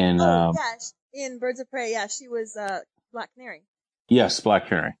in Birds of Prey. Yeah, she was Black Canary. Yes, Black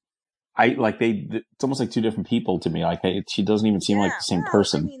Canary. It's almost like two different people to me. Like she doesn't even seem like the same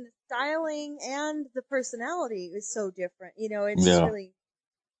person. I mean, the styling and the personality is so different. You know, it's really,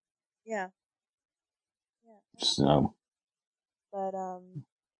 yeah. So. But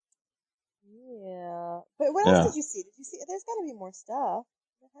yeah. But what else did you see? There's got to be more stuff.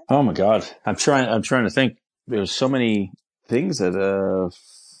 Oh my God, I'm trying to think. There's so many things that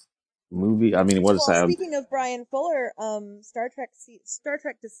movie. I mean, what is that? Speaking of Brian Fuller, Star Trek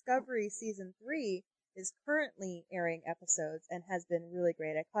Discovery season 3 is currently airing episodes and has been really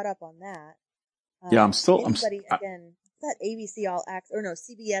great. I caught up on that. Again, that ABC All Access or no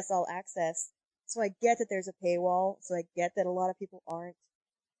CBS All Access. So I get that there's a paywall. So I get that a lot of people aren't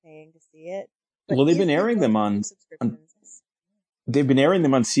paying to see it. But well, they've been airing them on. They've been airing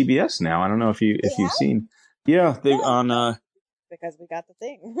them on CBS now. I don't know if you've seen. Yeah, they on. Because we got the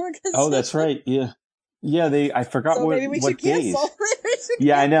thing. Oh, that's right. Yeah. Yeah, I forgot so maybe we should days.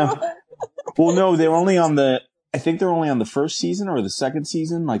 Cancel. I know. Well, no, they're only on I think they're only on the first season or the second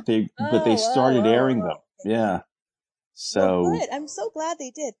season. But they started airing them. Yeah. So. Well, good. I'm so glad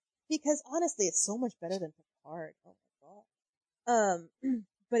they did. Because honestly, it's so much better than Picard. Oh my God.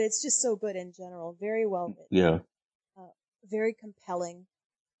 But it's just so good in general. Very well written. Yeah. Very compelling.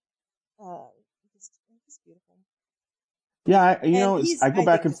 Just beautiful. Yeah, I go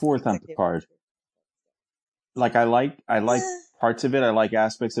back and forth on Picard. Like I like parts of it, I like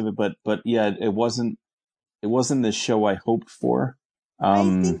aspects of it, but yeah, it wasn't the show I hoped for. I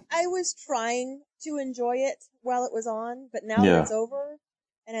think I was trying to enjoy it while it was on, but now that it's over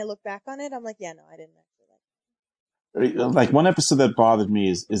and I look back on it, I'm like, yeah, no, I didn't actually like it. Like one episode that bothered me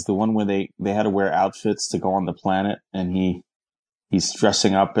is the one where they had to wear outfits to go on the planet, and he's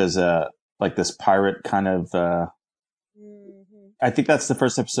dressing up as this pirate kind of. I think that's the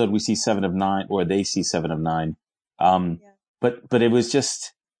first episode we see 7 of 9, or they see 7 of 9. But it was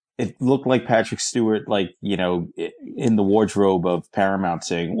just, it looked like Patrick Stewart, in the wardrobe of Paramount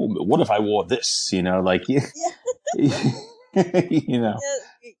saying, oh, what if I wore this? You know,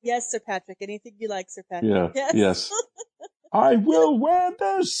 Yes, Sir Patrick. Anything you like, Sir Patrick. Yeah. Yes. I will wear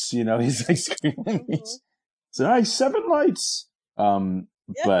this. You know, he's like screaming. So I 7 lights.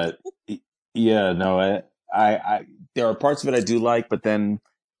 But yeah, no, I there are parts of it I do like, but then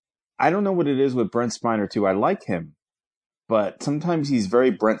I don't know what it is with Brent Spiner too. I like him, but sometimes he's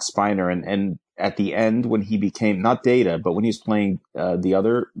very Brent Spiner, and at the end when he became not Data, but when he was playing the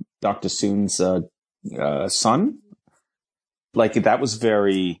other Dr. Soon's son, like that was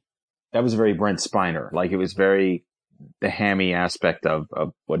very Brent Spiner. Like it was very the hammy aspect of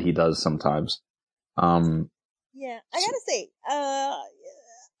what he does sometimes. Yeah, I gotta say, I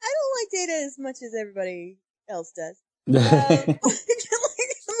don't like Data as much as everybody else does.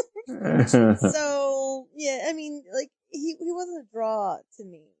 So yeah, I mean, he wasn't a draw to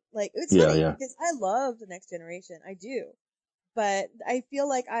me. Like, it's Yeah, funny yeah. because I love The Next Generation. I do. But I feel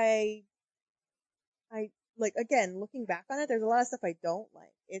like I like, again, looking back on it, there's a lot of stuff I don't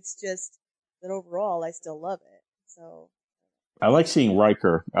like. It's just that overall I still love it. So I like seeing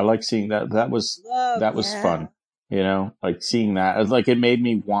Riker. I like seeing that. That was yeah. fun. You know, like seeing that. It's like it made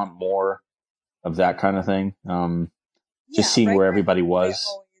me want more of that kind of thing. Just Yeah, seeing where Riker and everybody McCoy was.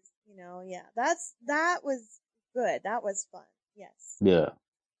 always, yeah, that was good. That was fun. Yes. Yeah.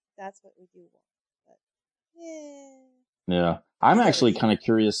 That's what we do want. But yeah. Yeah. I'm These other actually kind of seasons.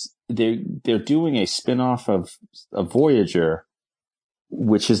 curious. They're doing a spin-off of Voyager,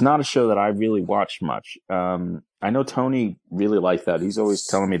 which is not a show that I really watch much. I know Tony really liked that. He's always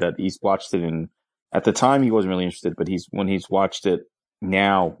telling me that he's watched it, and at the time he wasn't really interested, but when he's watched it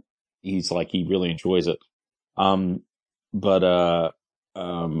now, he's like, he really enjoys it. Um, but,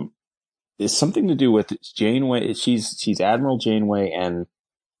 it's something to do with Janeway. She's Admiral Janeway, and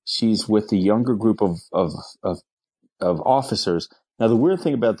she's with the younger group of officers. Now, the weird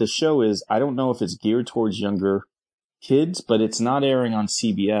thing about this show is I don't know if it's geared towards younger kids, but it's not airing on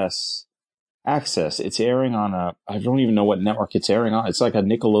CBS Access. It's airing on I don't even know what network it's airing on. It's like a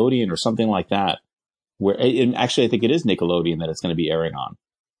Nickelodeon or something like that. And actually, I think it is Nickelodeon that it's going to be airing on.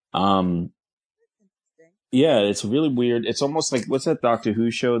 Um, Interesting. yeah, it's really weird. It's almost like, what's that Doctor Who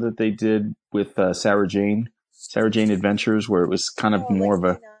show that they did with Sarah Jane Adventures, where it was kind of Oh, like more of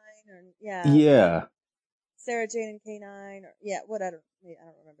a, K9 or yeah, yeah, Sarah Jane and K9 or yeah, what I don't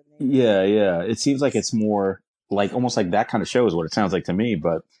remember the name of it. yeah, yeah. It seems like it's more like almost like that kind of show is what it sounds like to me,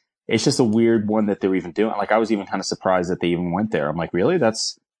 but it's just a weird one that they're even doing. Like I was even kind of surprised that they even went there. I'm like, really? I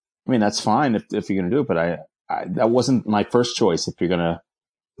mean, that's fine if you're going to do it, but that wasn't my first choice if you're going to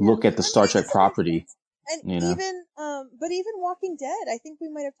Yeah, look at the I Star mean, I Trek guess it makes property, sense. And you know? even, but even Walking Dead, I think we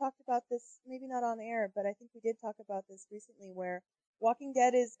might have talked about this, maybe not on air, but I think we did talk about this recently, where Walking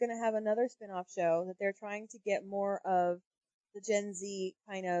Dead is going to have another spin-off show that they're trying to get more of the Gen Z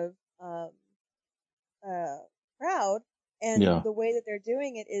kind of uh, crowd, and Yeah. the way that they're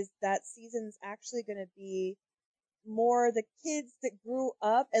doing it is that season's actually going to be more the kids that grew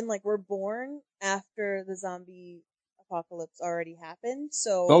up and like were born after the zombie apocalypse already happened.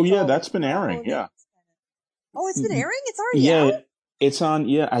 So Oh it's yeah, all the that's been airing. clones. Yeah. Oh, it's been airing? It's already Yeah. out? It's on.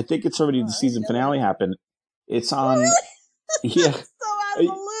 Yeah. I think it's already Oh, the I didn't season know that. finale happened. It's Oh, on. really? Yeah. I'm so out of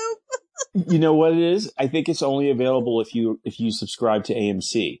the loop. You know what it is? I think it's only available if you subscribe to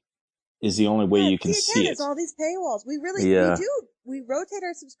AMC is the only way Yeah, you can see, see again, it's it. all these paywalls. We Yeah. do. We rotate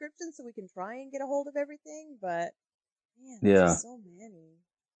our subscriptions so we can try and get a hold of everything, but man, there's Yeah. just so many.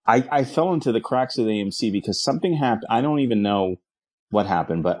 I fell into the cracks of AMC because something happened. I don't even know what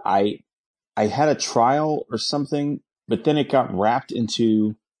happened, but I had a trial or something, but then it got wrapped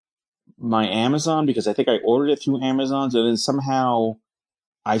into my Amazon because I think I ordered it through Amazon. So then somehow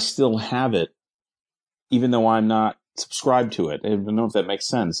I still have it, even though I'm not subscribed to it. I don't know if that makes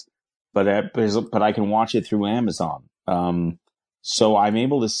sense, but I can watch it through Amazon. So I'm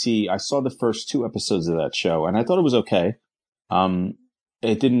able to I saw the first two episodes of that show and I thought it was okay. Um,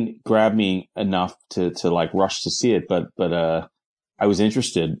 it didn't grab me enough to like rush to see it, but I was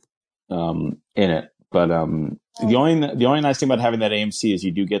interested, in it. But, Oh, the only nice thing about having that AMC is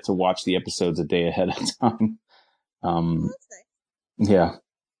you do get to watch the episodes a day ahead of time. well, Um, that's nice. yeah.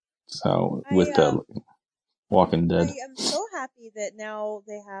 So I with, Walking I Dead. am so happy that now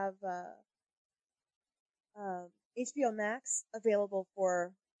they have HBO Max available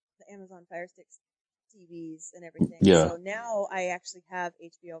for the Amazon Fire Stick TVs and everything. Yeah. So now I actually have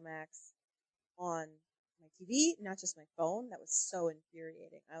HBO Max on my TV, not just my phone. That was so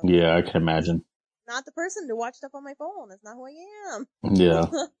infuriating. I was like, Yeah, I can imagine. not the person to watch stuff on my phone. That's not who I am. Yeah.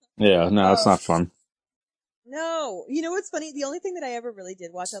 Yeah. No, it's Oh, not fun. no. You know what's funny? The only thing that I ever really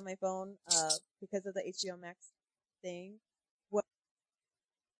did watch on my phone, because of the HBO Max thing, was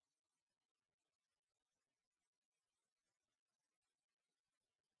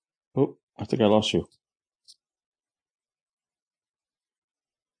Oh, I think I lost you.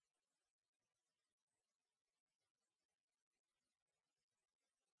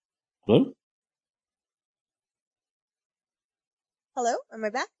 Hello? hello? Am I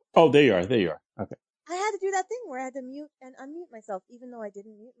back? Oh, there you are. There you are. Okay. I had to do that thing where I had to mute and unmute myself, even though I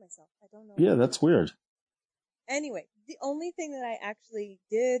didn't mute myself. I don't know Yeah, why. that's weird. Anyway, the only thing that I actually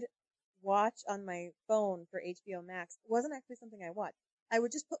did watch on my phone for HBO Max wasn't actually something I watched. I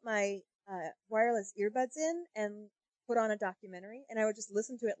would just put my wireless earbuds in and put on a documentary, and I would just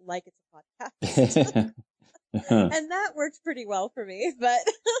listen to it like it's a podcast. And that worked pretty well for me, but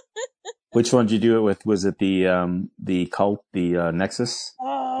Which one did you do it with? Was it the cult, the Nexus?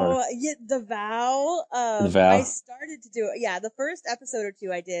 Oh, yeah, The Vow. The Vow. I started to do it. Yeah, the first episode or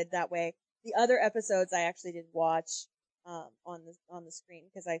two I did that way. The other episodes I actually did watch on the screen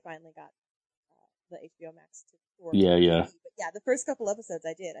because I finally got the HBO Max to work. Yeah. But yeah, the first couple episodes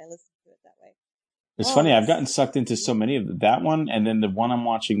I did. I listened to it that way. It's funny. I've gotten sucked into so many of that one, and then the one I'm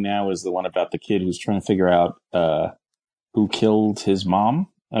watching now is the one about the kid who's trying to figure out who killed his mom.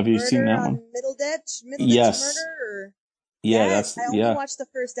 Have you seen that one? Middleditch Yes. Murder. Yeah, yes, I only yeah. watched the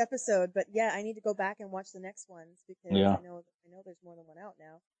first episode, but yeah, I need to go back and watch the next ones because I know there's more than one out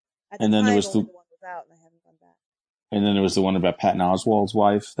now. At the time, there was only the one was out, and I haven't gone back. And then there was the one about Patton Oswalt's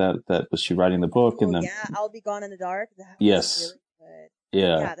wife that was she writing the book, and then I'll Be Gone in the Dark. That yes, was really good.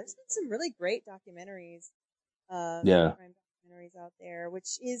 Yeah, there's been some really great documentaries. Crime documentaries out there,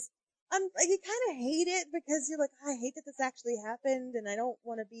 which is you kind of hate it because you're like, I hate that this actually happened, and I don't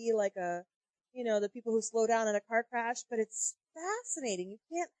want to be like the people who slow down in a car crash, but it's fascinating. You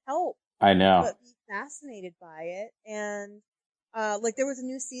can't help I know but be fascinated by it. And like there was a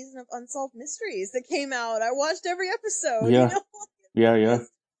new season of Unsolved Mysteries that came out. I watched every episode. Yeah, yeah.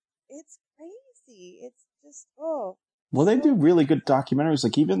 It's crazy. It's just Well, they do really good documentaries.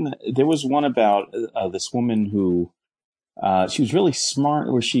 Like even there was one about this woman who she was really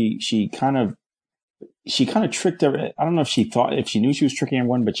smart, where she kind of tricked her. I don't know if she knew she was tricking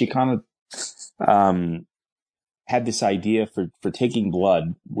everyone, but she kind of had this idea for taking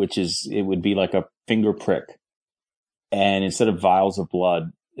blood, which is it would be like a finger prick, and instead of vials of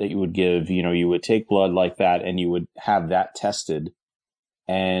blood that you would give, you would take blood like that, and you would have that tested,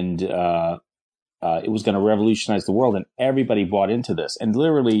 and it was going to revolutionize the world, and everybody bought into this. And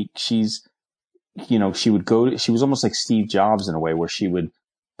literally, she was almost like Steve Jobs in a way, where she would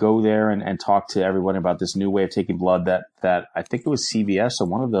go there and talk to everyone about this new way of taking blood that I think it was CVS or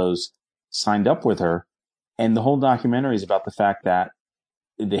one of those signed up with her. And the whole documentary is about the fact that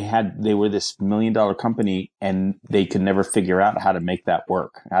they were this $1 million company, and they could never figure out how to make that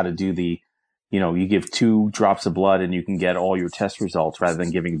work, how to do you give 2 drops of blood and you can get all your test results rather than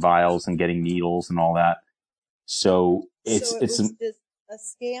giving vials and getting needles and all that. So it's just a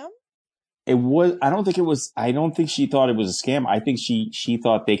scam. It was. I don't think she thought it was a scam. I think she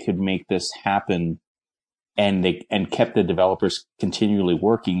thought they could make this happen, and kept the developers continually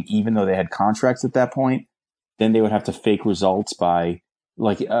working, even though they had contracts at that point. Then they would have to fake results by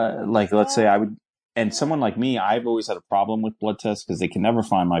let's say I would, and someone like me, I've always had a problem with blood tests because they can never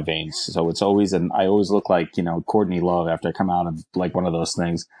find my veins. So it's always, and I always look like, Courtney Love after I come out of like one of those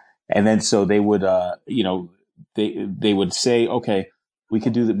things. And then so they would, they would say, okay, we're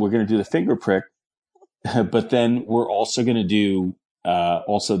going to do the finger prick, but then we're also going to do,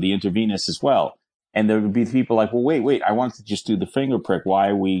 also the intravenous as well. And there would be people like, well, wait, I wanted to just do the finger prick. Why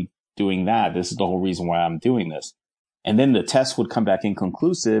are we doing that? This is the whole reason why I'm doing this. And then the test would come back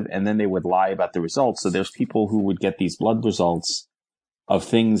inconclusive, and then they would lie about the results. So there's people who would get these blood results of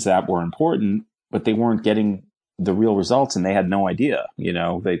things that were important, but they weren't getting the real results, and they had no idea,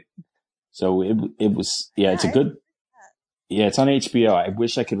 so it was, it's a good, it's on HBO. I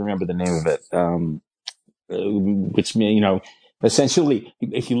wish I could remember the name of it. Which essentially,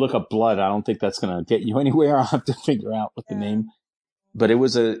 if you look up blood, I don't think that's going to get you anywhere. I'll have to figure out what the name, but it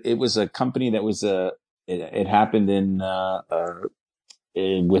was a company that was it happened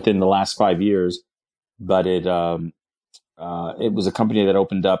within the last 5 years, but it was a company that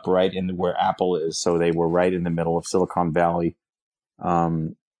opened up right in where Apple is. So they were right in the middle of Silicon Valley.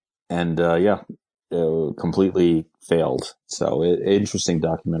 Completely failed. So interesting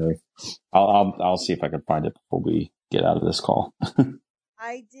documentary. I'll see if I can find it before we get out of this call.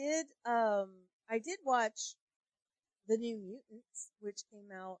 I did watch The New Mutants, which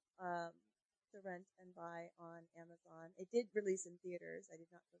came out, to rent and buy on Amazon. It did release in theaters. I did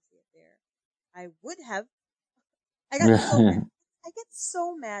not go see it there. I would have. I get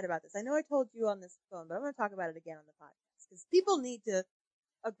so mad about this. I know I told you on this phone, but I'm going to talk about it again on the podcast because people need to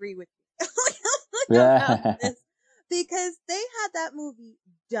agree with me about this, because they had that movie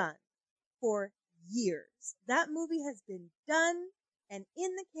done for years. That movie has been done and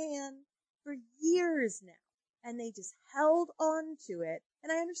in the can for years now, and they just held on to it.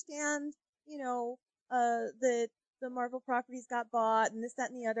 And I understand, that the Marvel properties got bought and this,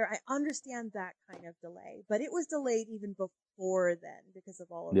 that, and the other. I understand that kind of delay, but it was delayed even before then because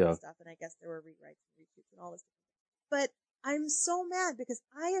of all of this stuff. And I guess there were rewrites and reshoots and all this. But I'm so mad because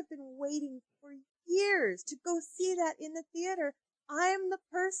I have been waiting for years to go see that in the theater. I'm the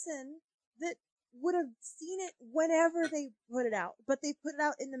person that would have seen it whenever they put it out, but they put it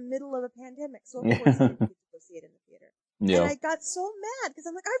out in the middle of a pandemic. So of course I didn't get to go see it in the theater. Yeah. And I got so mad because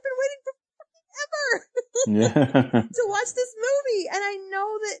I'm like, I've been waiting for Yeah. to watch this movie. And I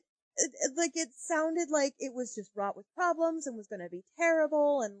know that like it sounded like it was just wrought with problems and was going to be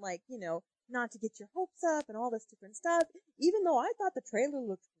terrible and like, you know, not to get your hopes up and all this different stuff. Even though I thought the trailer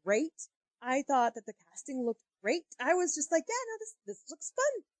looked great, I thought that the casting looked great. I was just like, yeah, no, this looks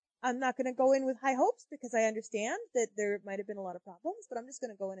fun. I'm not going to go in with high hopes because I understand that there might have been a lot of problems, but I'm just going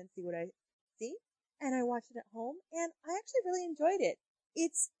to go in and see what I see. And I watched it at home and I actually really enjoyed it.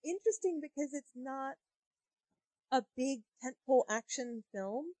 It's interesting because it's not a big tentpole action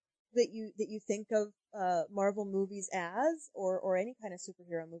film that you think of Marvel movies as, or any kind of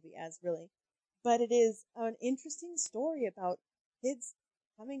superhero movie as, really. But it is an interesting story about kids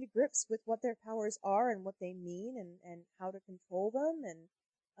coming to grips with what their powers are and what they mean and how to control them,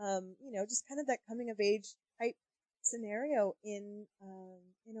 and you know, just kind of that coming of age type scenario in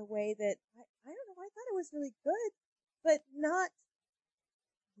a way that I don't know, I thought it was really good, but not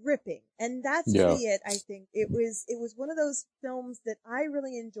gripping. And that's really it. I think it was one of those films that I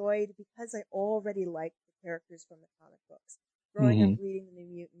really enjoyed because I already liked the characters from the comic books. Growing up reading the New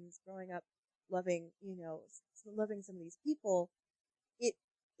Mutants, growing up loving, you know, loving some of these people,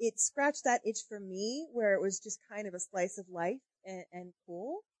 it scratched that itch for me where it was just kind of a slice of life and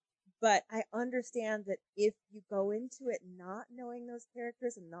cool. But I understand that if you go into it not knowing those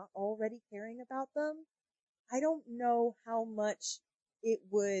characters and not already caring about them, I don't know how much it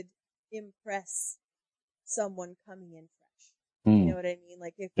would impress someone coming in fresh. You know what I mean?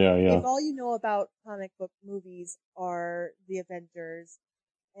 Like if all you know about comic book movies are the Avengers,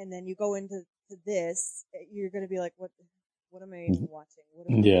 and then you go into this, you're going to be like, what am I even watching?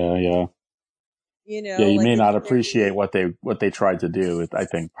 Yeah. You know, you like may not appreciate what they tried to do. I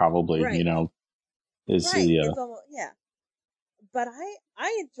think probably, right. You know, is right. It's almost, yeah. But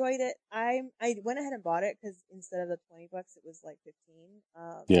I enjoyed it. I went ahead and bought it because instead of the $20, it was like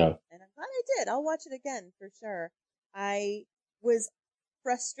 15. And I'm glad I did. I'll watch it again for sure. I was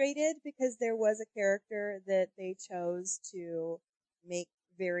frustrated because there was a character that they chose to make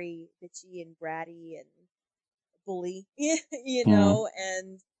very bitchy and bratty and bully, you know,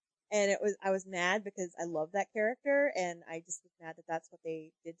 and I was mad because I love that character and I just was mad that that's what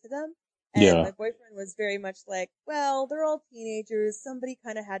they did to them. And my boyfriend was very much like, well, they're all teenagers. Somebody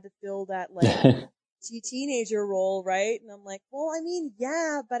kind of had to fill that like teenager role, right? And I'm like, well, I mean,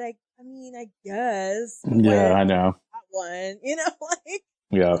 yeah, but I guess. Yeah, I know. That one, you know, like.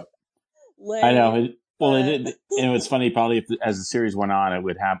 Yeah. Lame, I know. And it's funny, probably if, as the series went on, it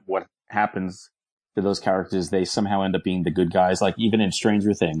would have what happens to those characters. They somehow end up being the good guys, like even in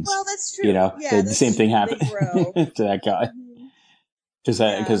Stranger Things. Well, that's true. You know, yeah, the same thing happened to that guy.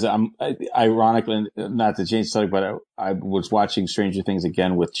 Because I'm ironically, not to change the subject, but I was watching Stranger Things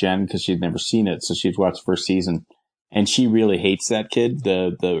again with Jen because she'd never seen it, so she'd watched the first season, and she really hates that kid,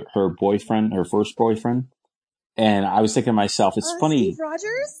 her boyfriend, her first boyfriend. And I was thinking to myself, it's funny. Steve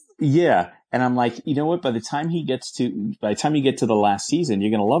Rogers? Yeah. And I'm like, you know what? By the time you get to the last season,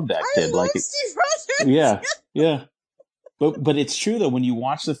 you're going to love that kid. I love Steve Rogers. Yeah. Yeah. But it's true though. When you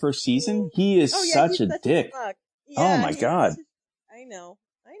watch the first season, he is such a dick. Yeah, oh my God. I know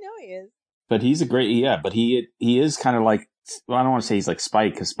he is. But he's a great, but he is kind of like, well, I don't want to say he's like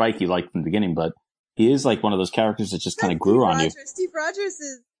Spike because Spike you liked from the beginning, but he is like one of those characters that just kind of grew on you. Steve Rogers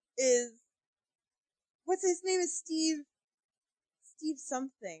is what's his name is Steve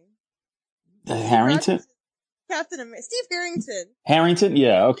something. Harrington? Captain America. Steve Harrington. Harrington?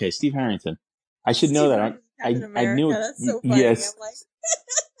 Yeah, okay, Steve Harrington. I should know that. I knew it. That's so funny. Yes. I'm like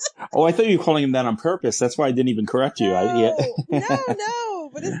oh, I thought you were calling him that on purpose. That's why I didn't even correct you. No,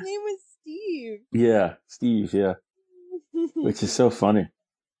 but his name was Steve. Yeah, Steve, yeah. Which is so funny.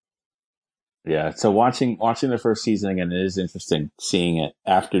 Yeah, so watching the first season again, it is interesting seeing it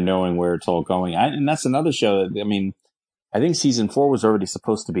after knowing where it's all going. And that's another show that, I mean, I think season 4 was already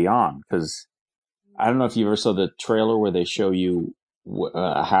supposed to be on because I don't know if you ever saw the trailer where they show you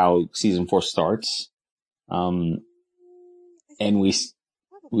how season 4 starts. And we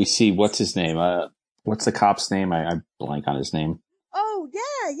see, what's his name? What's the cop's name? I blank on his name. Oh, yeah.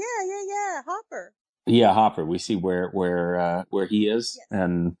 Hopper. Yeah, Hopper. We see where he is. Yes.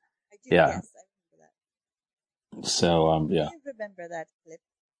 And I do, yeah. Yes, I remember that. So, yeah. I remember that clip.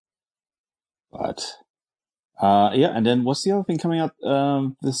 But, and then what's the other thing coming out?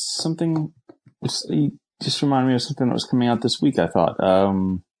 Just reminded me of something that was coming out this week, I thought.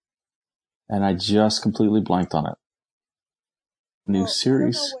 And I just completely blanked on it. New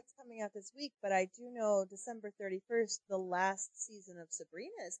series. I don't know what's coming out this week, but I do know December 31st, the last season of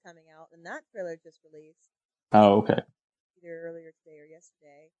Sabrina is coming out, and that trailer just released. Oh, okay. Either earlier today or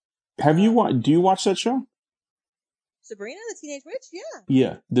yesterday. Do you watch that show? Sabrina, the Teenage Witch? Yeah.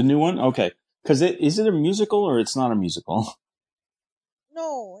 Yeah. The new one? Okay. Because is it a musical or it's not a musical?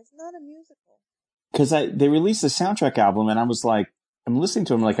 No, it's not a musical. Because they released a soundtrack album, and I was like, I'm listening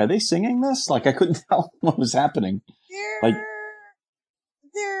to them, like, are they singing this? Like, I couldn't tell what was happening. There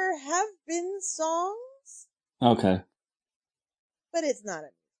have been songs. Okay. But it's not a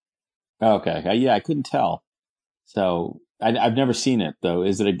musical. Okay. Yeah, I couldn't tell. So I've never seen it though.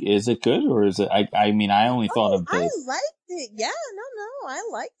 Is it good or is it? I mean, I only thought of the. I liked it. Yeah, no, I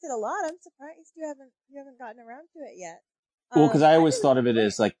liked it a lot. I'm surprised you haven't gotten around to it yet. Well, because I always thought of it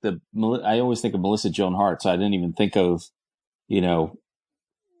as like I always think of Melissa Joan Hart, so I didn't even think of,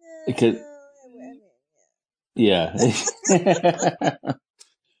 because yeah.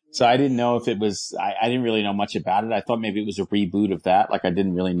 So I didn't know if it was. I didn't really know much about it. I thought maybe it was a reboot of that. Like I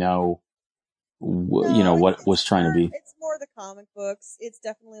didn't really know. What was trying to be. It's more the comic books. It's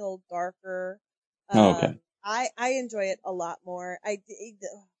definitely a little darker. Okay. I enjoy it a lot more. The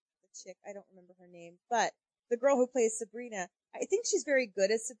chick, I don't remember her name, but the girl who plays Sabrina, I think she's very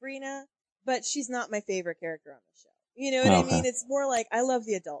good as Sabrina, but she's not my favorite character on the show. You know what I mean? It's more like, I love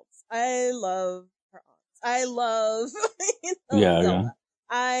the adults. I love her aunts. I love, yeah.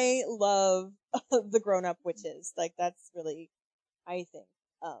 I love the grown-up witches. Like, that's really, I think,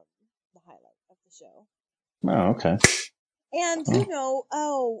 the highlight of the show. Oh, okay. And, I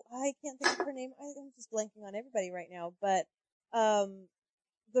can't think of her name. I'm just blanking on everybody right now, but,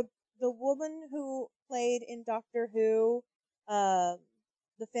 the woman who played in Doctor Who, the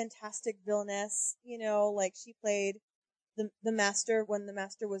fantastic villainess, like she played the Master when the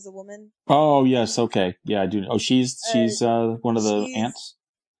Master was a woman. Oh, yes. Okay. Yeah, I do. Oh, she's one of the ants?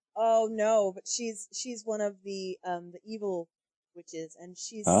 Oh, no, but she's one of the evil witches, and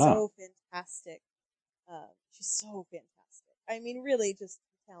she's so fantastic. She's so fantastic. I mean, really, just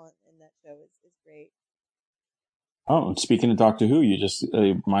the talent in that show is great. Oh, and speaking of Doctor Who, you just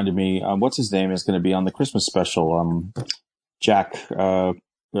reminded me. What's his name is going to be on the Christmas special? Jack. My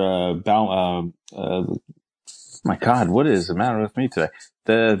God, what is the matter with me today?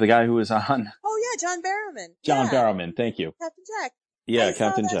 The guy who was on. Oh yeah, John Barrowman. John Barrowman. Thank you. Captain Jack. Yeah,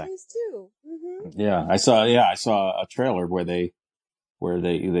 Captain Jack. News too. Mm-hmm. Yeah, I saw a trailer where they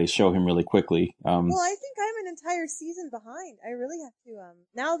show him really quickly. Well, I think I'm an entire season behind. I really have to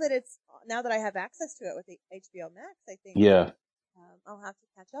now that I have access to it with the HBO Max, I think I'll have to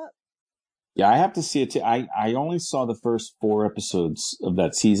catch up. Yeah, I have to see it too. I only saw the first 4 episodes of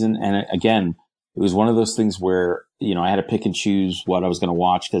that season, and it was one of those things where I had to pick and choose what I was going to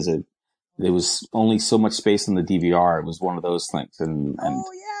watch because there was only so much space on the DVR. It was one of those things, and that's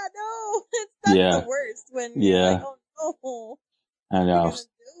the worst when you're like, oh no. I know.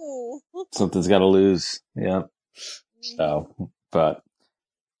 Something's got to lose. Yeah. So, but,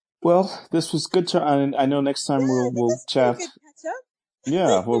 well, this was good. I know next time we'll chat.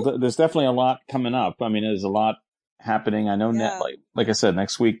 Yeah. Well, there's definitely a lot coming up. I mean, there's a lot happening. I know like I said,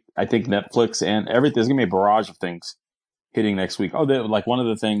 next week, I think Netflix and everything, there's going to be a barrage of things hitting next week. Oh, like one of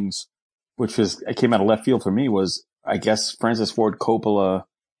the things it came out of left field for me was, I guess, Francis Ford Coppola,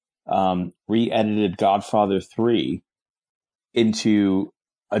 re-edited Godfather 3 into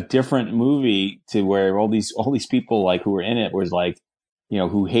a different movie to where all these people like who were in it was like,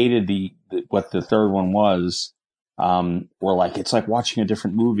 who hated what the third one was, were like, it's like watching a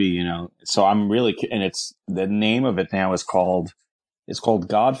different movie, So I'm really, and it's the name of it now is called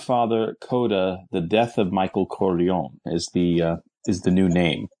Godfather Coda: The Death of Michael Corleone is the new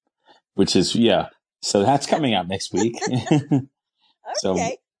name, which is So that's coming out next week. Okay, so,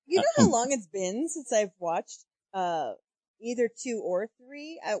 you know how long it's been since I've watched either 2 or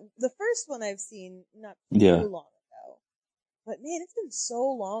 3. The first one I've seen not too long ago, but man, it's been so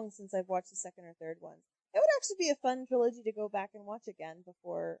long since I've watched the second or third one. It would actually be a fun trilogy to go back and watch again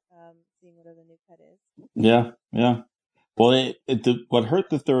before seeing what the new cut is. Yeah. Well, what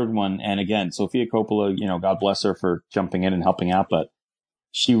hurt the third one, and again, Sofia Coppola, God bless her for jumping in and helping out, but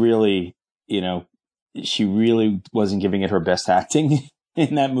she really wasn't giving it her best acting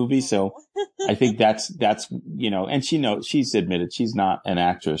in that movie. So I think that's, and she's admitted she's not an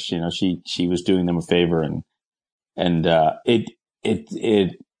actress. She was doing them a favor and when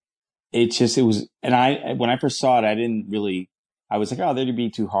I first saw it, I was like, oh, that'd be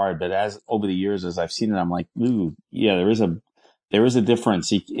too hard. But as over the years, as I've seen it, I'm like, ooh, yeah, there is a difference.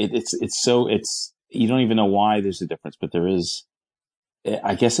 It's you don't even know why there's a difference, but there is.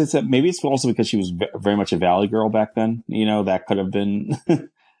 I guess maybe it's also because she was very much a Valley girl back then. That could have been,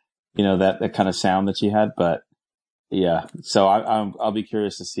 that kind of sound that she had. But yeah, so I'll be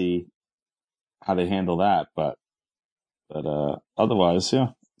curious to see how they handle that. But otherwise,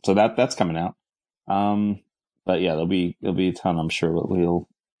 yeah. So that's coming out. But yeah, there'll be a ton, I'm sure, that we'll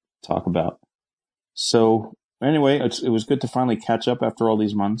talk about. So anyway, it was good to finally catch up after all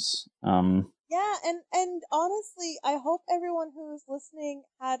these months. Yeah, and honestly, I hope everyone who's listening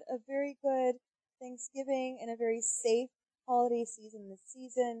had a very good Thanksgiving and a very safe holiday season this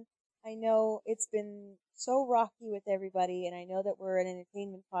season. I know it's been so rocky with everybody, and I know that we're an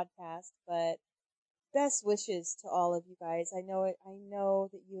entertainment podcast, but best wishes to all of you guys. I know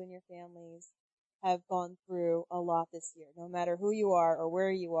that you and your families have gone through a lot this year. No matter who you are or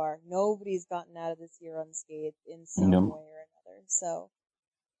where you are, nobody's gotten out of this year unscathed in some way or another. So,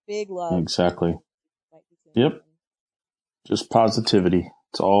 big love. Exactly. Yep. Just positivity.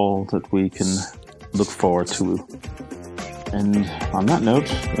 It's all that we can look forward to. And on that note,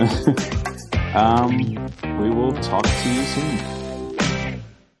 we will talk to you soon.